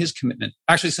took on his commitment,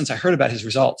 actually, since I heard about his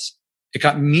results,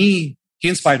 he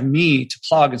inspired me to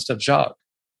plog instead of jog.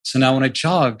 So now when I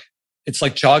jog, it's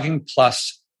like jogging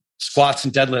plus squats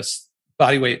and deadlifts,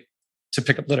 body weight to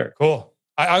pick up litter. Cool.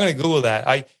 I'm going to Google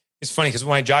that. It's funny because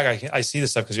when I jog, I see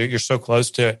this stuff because you're so close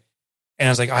to it. And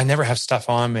I was like, I never have stuff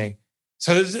on me.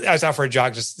 So I was out for a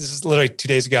jog. This is literally 2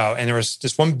 days ago, and there was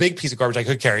just one big piece of garbage I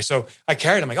could carry. So I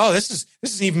carried it. I'm like, oh, this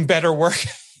is even better work.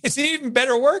 It's an even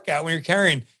better workout when you're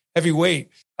carrying heavy weight.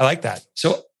 I like that.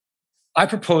 So I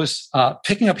propose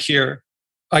picking up here,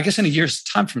 I guess in a year's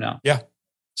time from now. Yeah.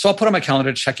 So I'll put on my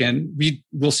calendar to check in.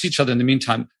 We'll see each other in the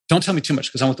meantime. Don't tell me too much,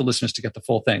 because I want the listeners to get the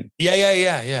full thing.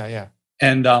 Yeah.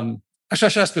 And actually, I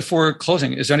should ask before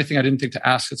closing, is there anything I didn't think to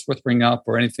ask that's worth bringing up,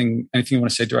 or anything you want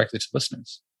to say directly to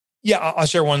listeners? Yeah, I'll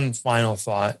share one final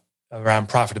thought around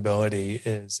profitability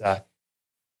is I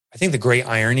think the great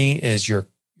irony is your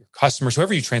customers,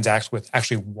 whoever you transact with,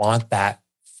 actually want that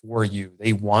for you.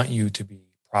 They want you to be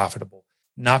profitable,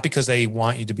 not because they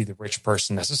want you to be the rich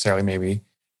person necessarily, maybe,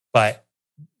 but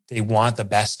they want the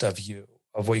best of you,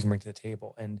 of what you can bring to the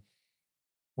table. And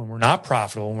when we're not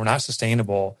profitable, when we're not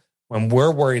sustainable, when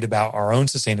we're worried about our own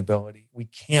sustainability, we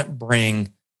can't bring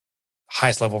the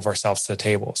highest level of ourselves to the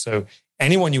table. So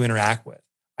anyone you interact with,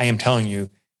 I am telling you,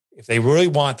 if they really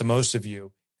want the most of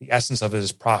you, the essence of it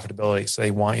is profitability. So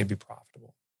they want you to be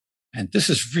profitable. And this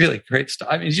is really great stuff.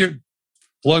 I mean, you're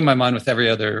blowing my mind with every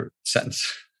other sentence.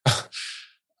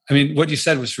 I mean, what you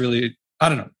said was really, I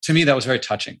don't know, to me, that was very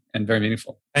touching and very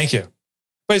meaningful. Thank you.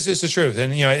 But it's the truth.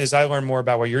 And, as I learn more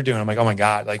about what you're doing, I'm like, oh my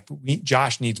God,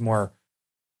 Josh needs more,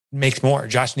 makes more.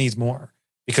 Josh needs more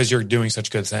because you're doing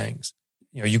such good things.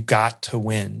 You've got to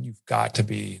win. You've got to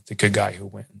be the good guy who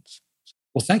wins.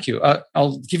 Well, thank you.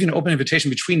 I'll give you an open invitation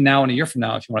between now and a year from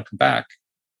now if you want to come back,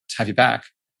 to have you back.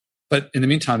 But in the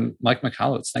meantime, Mike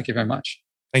Michalowicz, thank you very much.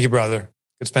 Thank you, brother.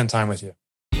 Good to spend time with you.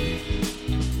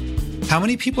 How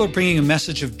many people are bringing a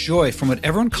message of joy from what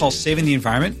everyone calls saving the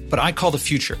environment, but I call the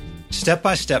future? Step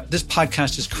by step, this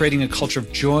podcast is creating a culture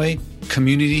of joy,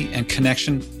 community, and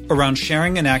connection around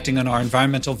sharing and acting on our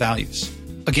environmental values.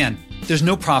 Again, there's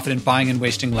no profit in buying and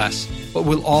wasting less, but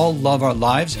we'll all love our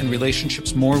lives and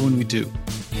relationships more when we do.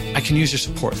 I can use your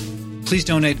support. Please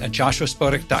donate at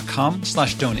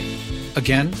joshuaspodek.com/donate.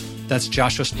 Again, that's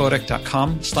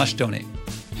joshuaspodek.com/donate.